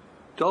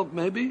 Dog,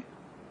 maybe?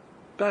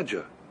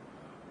 Badger?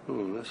 Oh,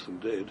 less than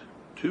dead.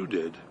 Too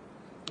dead.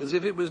 As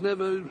if it was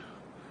never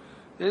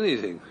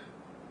anything.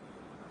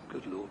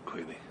 Good Lord,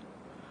 Queenie.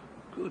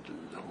 Good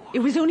Lord. It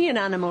was only an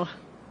animal.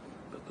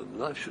 But the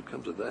life should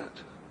come to that.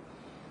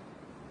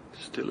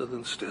 Stiller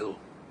than still.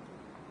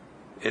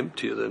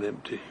 Emptier than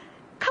empty.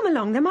 Come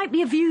along, there might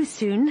be a view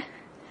soon.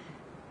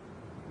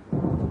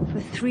 For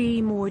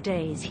 3 more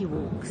days he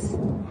walks.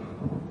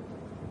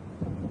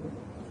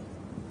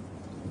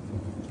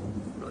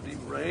 Bloody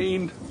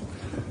rain.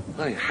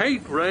 I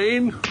hate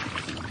rain.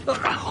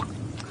 Oh,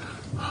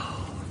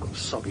 I've got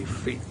soggy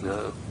feet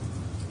now.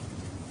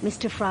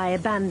 Mr. Fry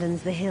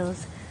abandons the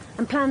hills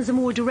and plans a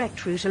more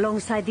direct route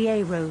alongside the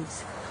A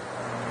roads.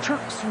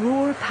 Trucks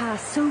roar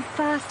past so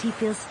fast he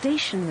feels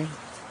stationary.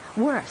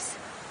 Worse,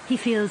 he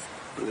feels...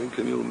 Blink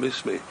and you'll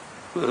miss me.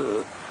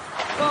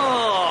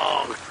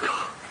 Oh!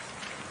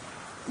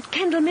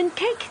 Kendall mint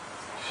cake?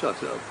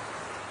 Shut up.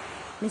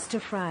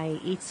 Mr. Fry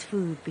eats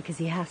food because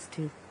he has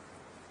to.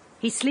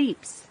 He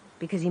sleeps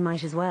because he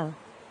might as well.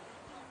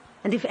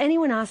 And if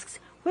anyone asks,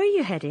 where are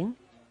you heading?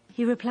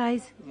 He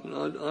replies,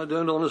 I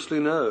don't honestly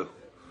know.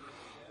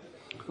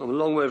 I'm a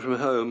long way from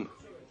home.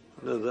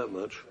 I know that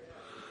much.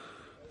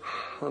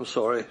 I'm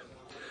sorry.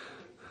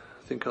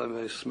 I think I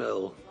may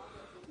smell.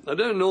 I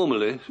don't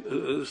normally.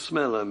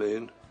 Smell, I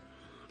mean.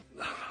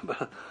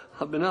 But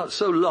I've been out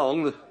so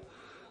long, the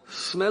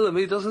smell of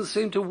me doesn't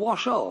seem to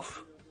wash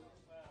off.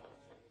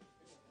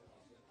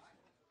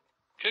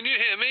 Can you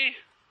hear me?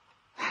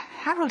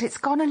 Harold, it's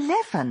gone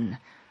 11.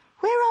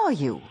 Where are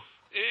you?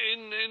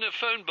 In a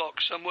phone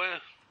box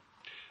somewhere.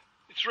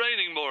 It's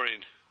raining,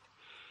 Maureen.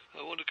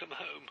 I want to come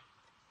home.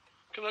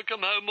 Can I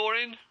come home,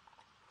 Maureen?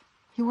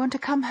 You want to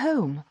come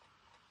home?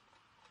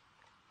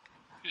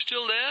 You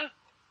still there?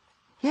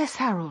 Yes,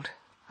 Harold.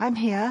 I'm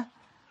here.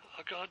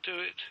 I can't do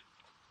it.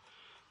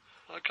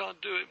 I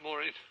can't do it,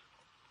 Maureen.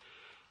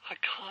 I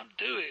can't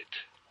do it.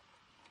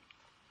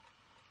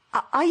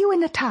 Are you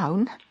in a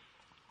town?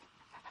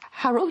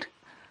 Harold?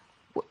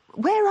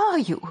 Where are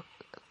you?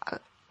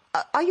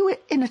 Are you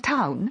in a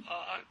town?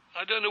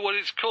 I don't know what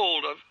it's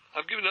called.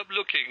 I've given up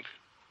looking.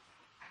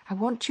 I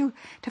want you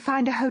to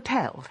find a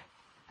hotel.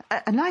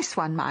 A nice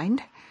one,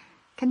 mind.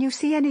 Can you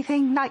see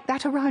anything like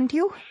that around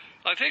you?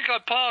 I think I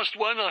passed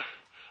one.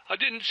 I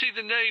didn't see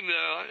the name,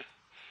 though.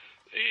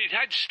 It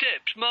had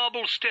steps,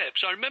 marble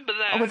steps. I remember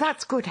that. Oh, well,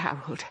 that's good,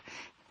 Harold.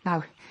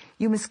 Now,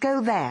 you must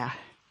go there.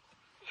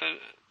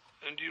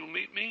 And you'll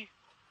meet me?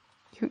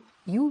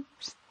 You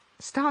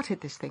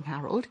started this thing,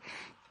 Harold.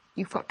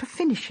 You've got to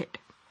finish it.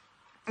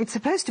 It's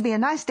supposed to be a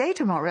nice day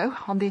tomorrow.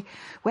 On the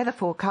weather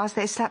forecast,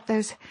 they slapped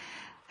those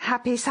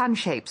happy sun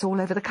shapes all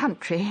over the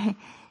country.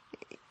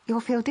 You'll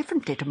feel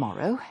differently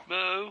tomorrow.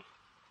 No.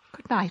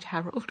 Good night,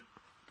 Harold.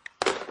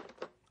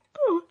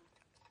 Oh,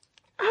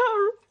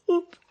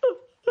 Harold.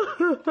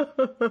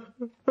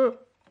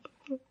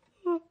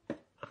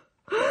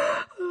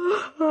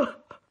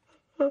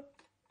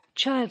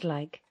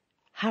 Childlike,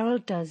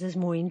 Harold does as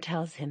Maureen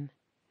tells him.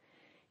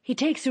 He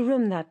takes a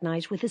room that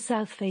night with a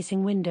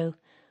south-facing window,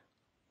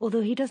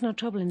 although he does not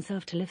trouble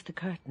himself to lift the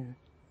curtain.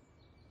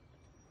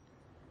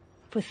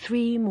 For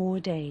 3 more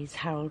days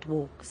Harold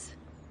walks.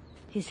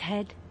 His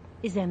head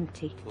is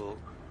empty. Walk.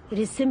 It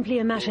is simply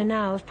a matter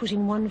now of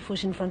putting one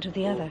foot in front of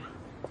the other.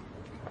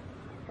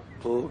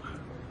 Walk.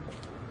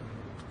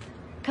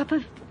 Cup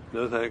of...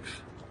 No thanks.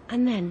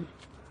 And then,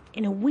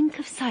 in a wink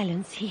of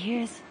silence, he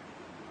hears...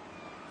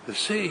 The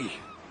sea.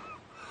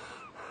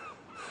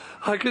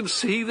 I can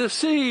see the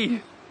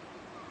sea.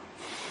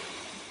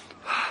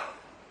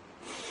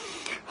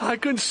 I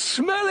can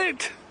smell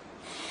it.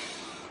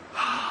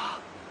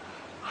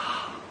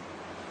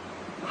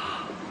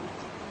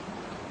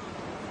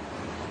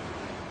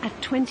 At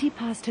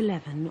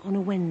 11:20 on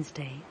a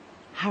Wednesday,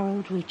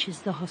 Harold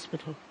reaches the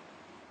hospital.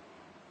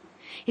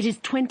 It is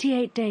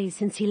 28 days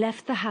since he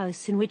left the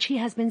house in which he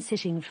has been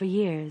sitting for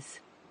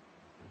years.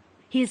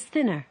 He is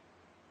thinner,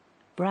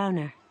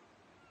 browner.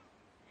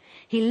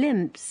 He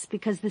limps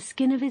because the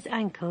skin of his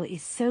ankle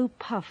is so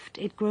puffed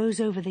it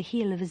grows over the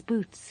heel of his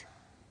boots.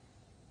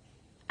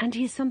 And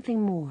he is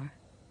something more.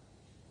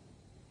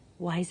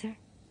 Wiser?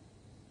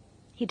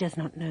 He does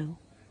not know.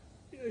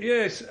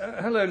 Yes,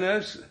 hello,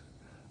 nurse.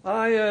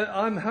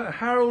 I'm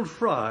Harold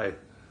Fry.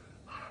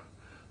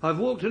 I've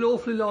walked an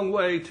awfully long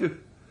way to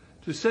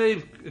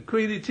save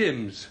Queenie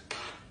Timms.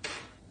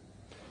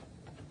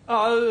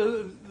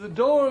 The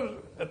door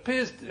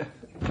appears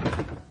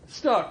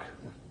stuck.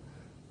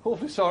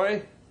 Awfully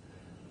sorry.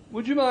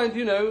 Would you mind,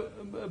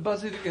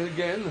 buzzing it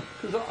again?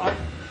 Because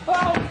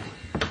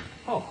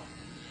Oh!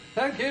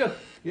 Thank you.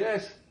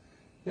 Yes,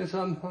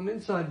 I'm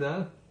inside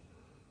now.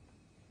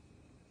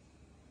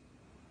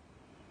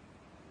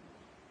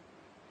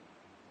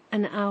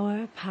 An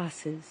hour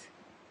passes.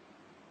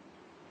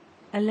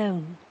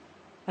 Alone,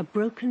 a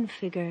broken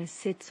figure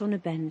sits on a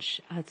bench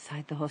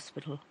outside the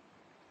hospital.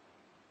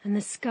 And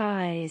the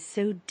sky is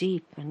so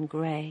deep and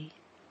grey,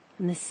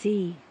 and the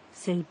sea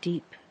so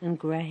deep and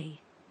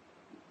grey.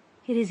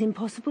 It is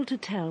impossible to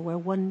tell where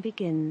one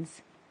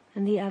begins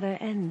and the other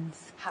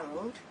ends.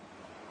 Harold?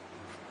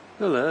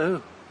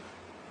 Hello.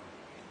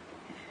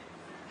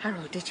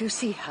 Harold, did you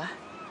see her?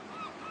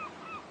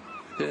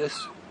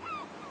 Yes.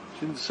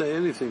 She didn't say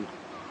anything.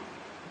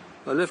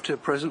 I left her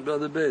present by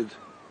the bed.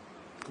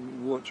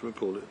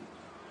 Whatchamacallit.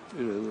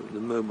 The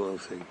mobile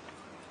thing.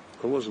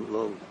 I wasn't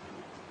long.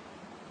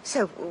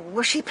 So,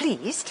 was she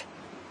pleased?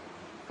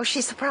 Was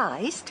she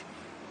surprised?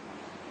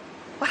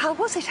 Well, how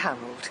was it,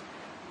 Harold?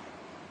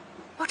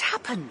 What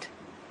happened?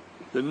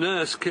 The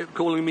nurse kept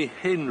calling me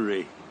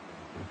Henry.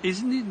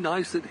 Isn't it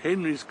nice that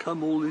Henry's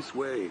come all this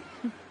way?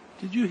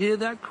 Did you hear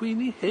that,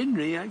 Queenie?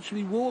 Henry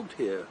actually walked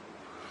here.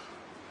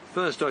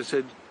 First I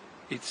said,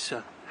 it's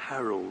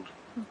Harold.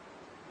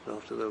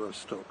 After that I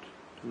stopped.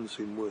 Didn't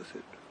seem worth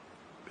it,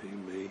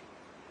 being me.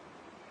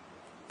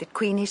 Did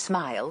Queenie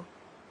smile?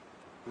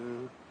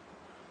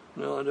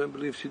 No, I don't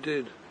believe she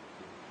did.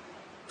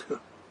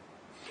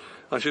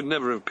 I should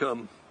never have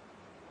come.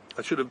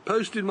 I should have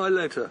posted my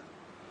letter.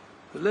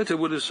 The letter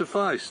would have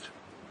sufficed.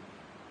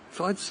 If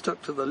I'd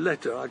stuck to the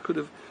letter, I could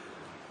have...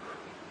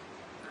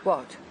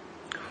 What?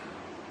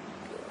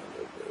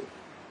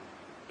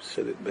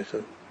 Said it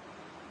better.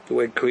 The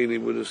way Queenie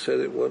would have said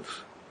it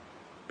once.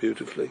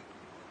 Beautifully.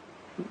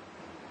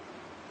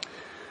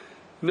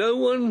 No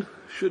one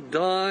should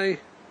die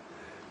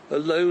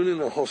alone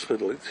in a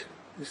hospital.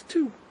 It's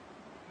too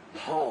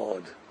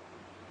hard.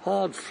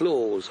 Hard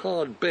floors,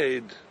 hard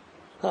bed,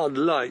 hard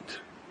light.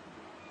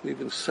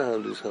 Even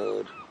sound is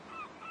hard.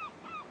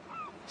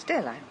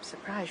 Still, I'm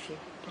surprised she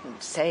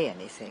didn't say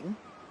anything.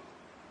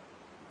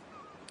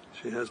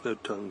 She has no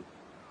tongue.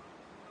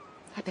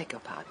 I beg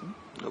your pardon?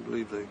 I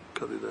believe they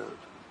cut it out.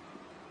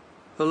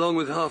 Along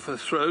with half her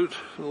throat,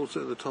 and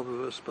also the top of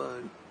her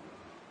spine.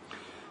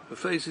 Her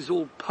face is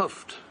all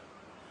puffed,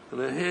 and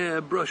her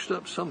hair brushed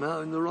up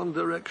somehow in the wrong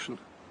direction.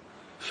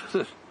 So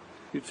that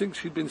you'd think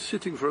she'd been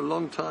sitting for a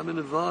long time in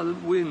a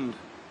violent wind.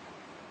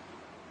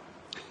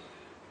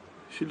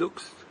 She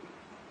looks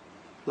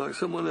like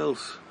someone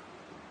else.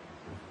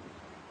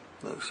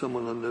 Like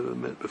someone I've never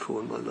met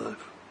before in my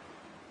life.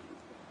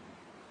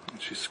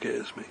 And she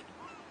scares me.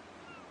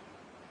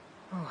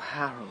 Oh,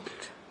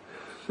 Harold.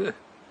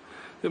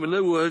 There were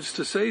no words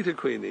to say to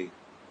Queenie.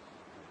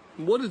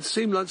 And what had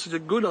seemed like such a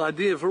good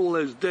idea for all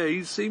those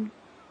days seemed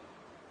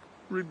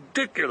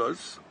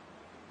ridiculous.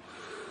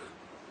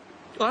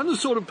 I'm the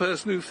sort of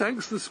person who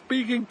thanks the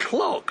speaking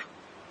clock.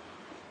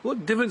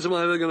 What difference am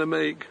I ever going to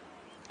make?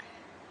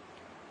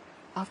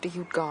 After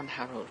you'd gone,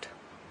 Harold,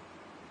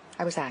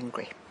 I was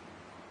angry.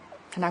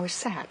 And I was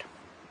sad.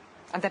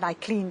 And then I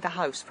cleaned the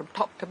house from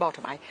top to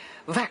bottom. I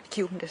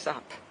vacuumed us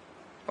up.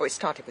 Oh, it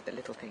started with the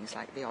little things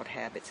like the odd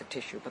hair bits of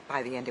tissue, but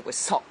by the end it was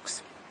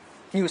socks,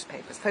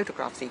 Newspapers,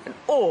 photographs even,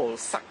 all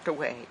sucked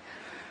away.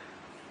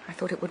 I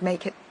thought it would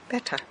make it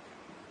better.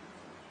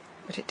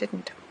 But it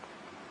didn't.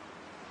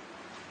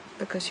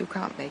 Because you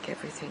can't make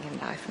everything in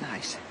life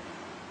nice.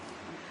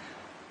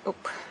 Oh,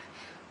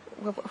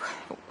 well,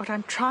 what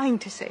I'm trying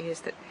to say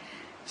is that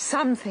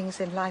some things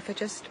in life are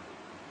just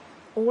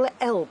all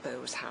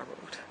elbows,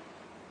 Harold.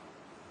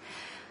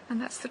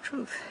 And that's the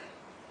truth.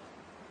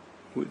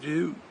 Would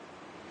you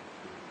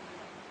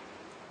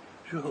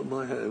hold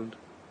my hand?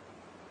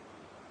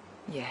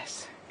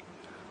 Yes.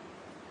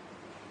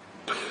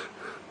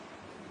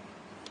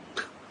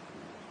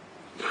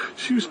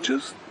 She was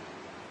just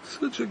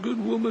such a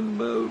good woman,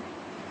 Mo.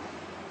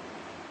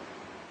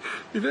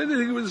 If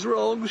anything was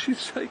wrong, she'd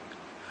say,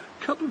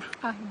 come.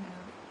 I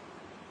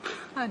know.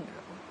 I know.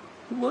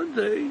 One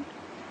day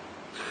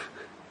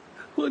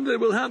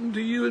will happen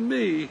to you and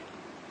me.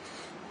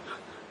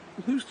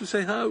 And who's to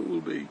say how it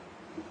will be?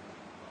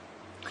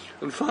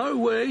 And far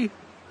away,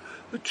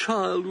 a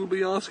child will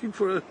be asking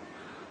for a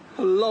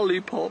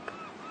lollipop.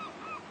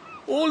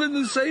 All in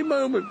the same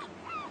moment.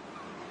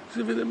 As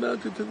if it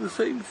amounted to the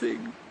same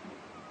thing.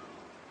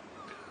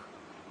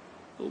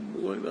 Oh,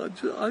 Maureen, I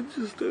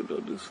just don't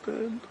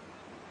understand.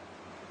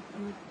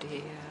 You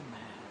dear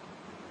man.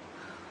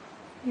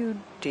 You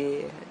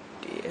dear,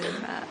 dear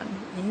man.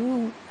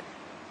 You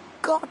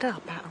got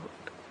up, Harold,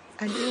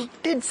 and you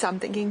did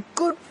something in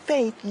good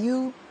faith.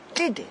 You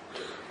did it.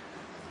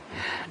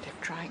 And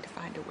if trying to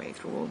find a way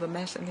through all the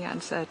mess and the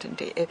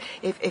uncertainty,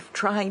 if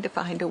trying to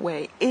find a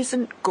way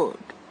isn't good,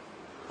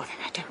 well, then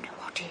I don't know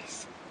what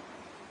is.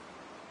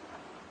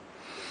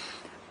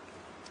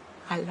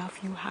 I love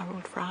you,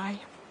 Harold Fry.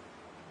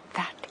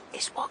 That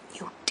is what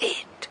you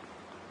did.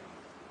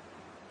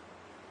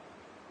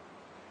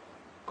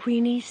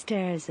 Queenie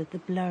stares at the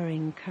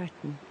blurring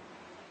curtain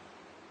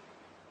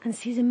and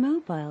sees a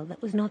mobile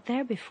that was not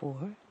there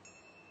before.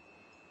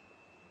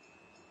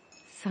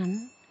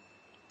 Sun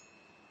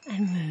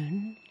and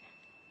moon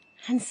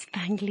and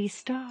spangly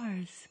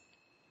stars.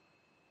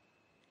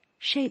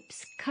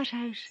 Shapes cut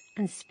out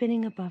and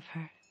spinning above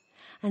her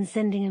and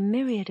sending a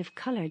myriad of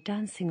colour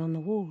dancing on the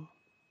wall.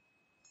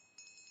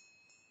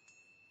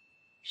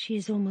 She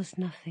is almost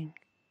nothing.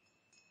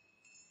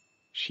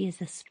 She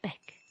is a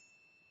speck.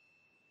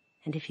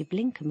 And if you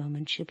blink a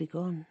moment, she'll be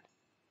gone.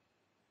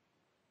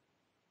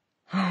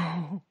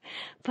 Oh,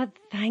 but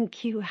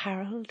thank you,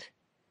 Harold,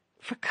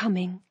 for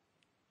coming.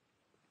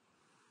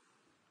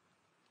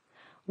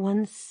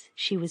 Once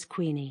she was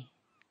Queenie.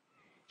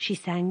 She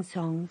sang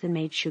songs and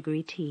made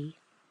sugary tea.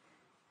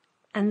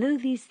 And though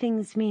these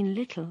things mean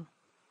little,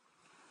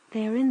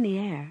 they are in the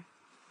air.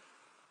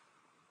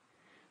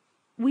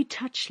 We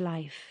touch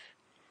life.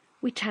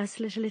 We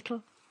tassel it a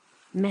little,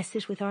 mess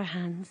it with our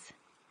hands.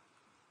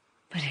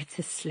 But it's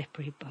a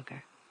slippery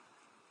bugger.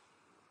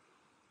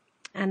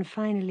 And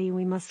finally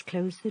we must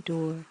close the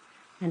door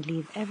and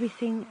leave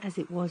everything as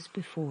it was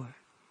before.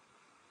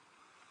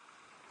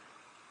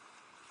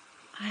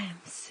 I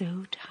am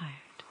so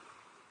tired.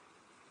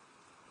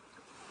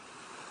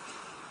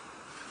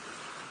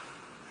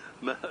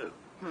 Mo,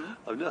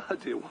 I've no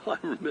idea why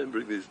I'm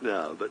remembering this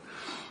now, but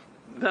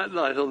that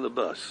night on the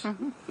bus,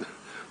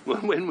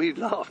 when we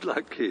laughed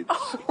like kids.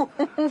 Oh,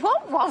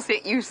 what was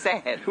it you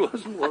said? It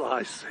wasn't what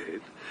I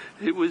said.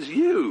 It was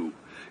you.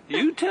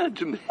 You turned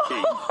to me.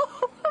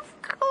 Oh,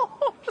 of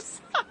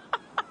course.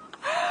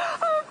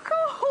 Of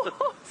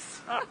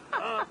course.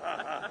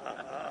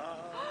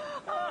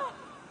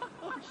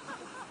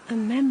 A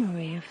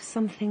memory of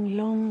something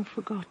long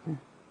forgotten.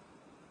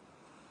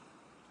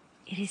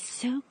 It is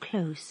so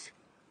close.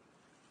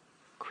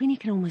 Queenie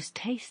can almost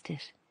taste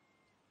it.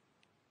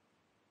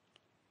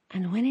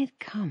 And when it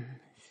comes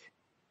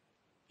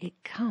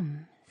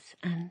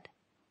and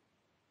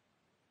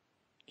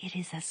it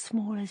is as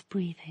small as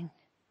breathing.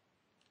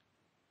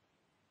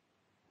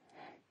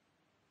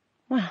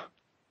 Well,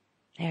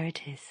 there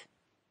it is.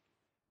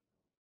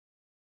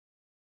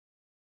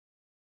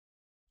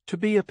 To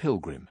Be a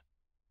Pilgrim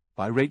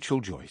by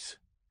Rachel Joyce.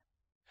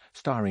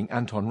 Starring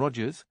Anton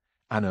Rodgers,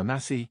 Anna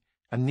Massey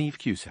and Niamh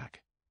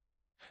Cusack.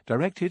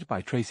 Directed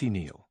by Tracey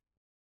Neale.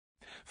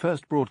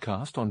 First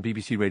broadcast on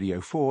BBC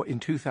Radio 4 in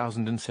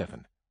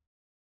 2007.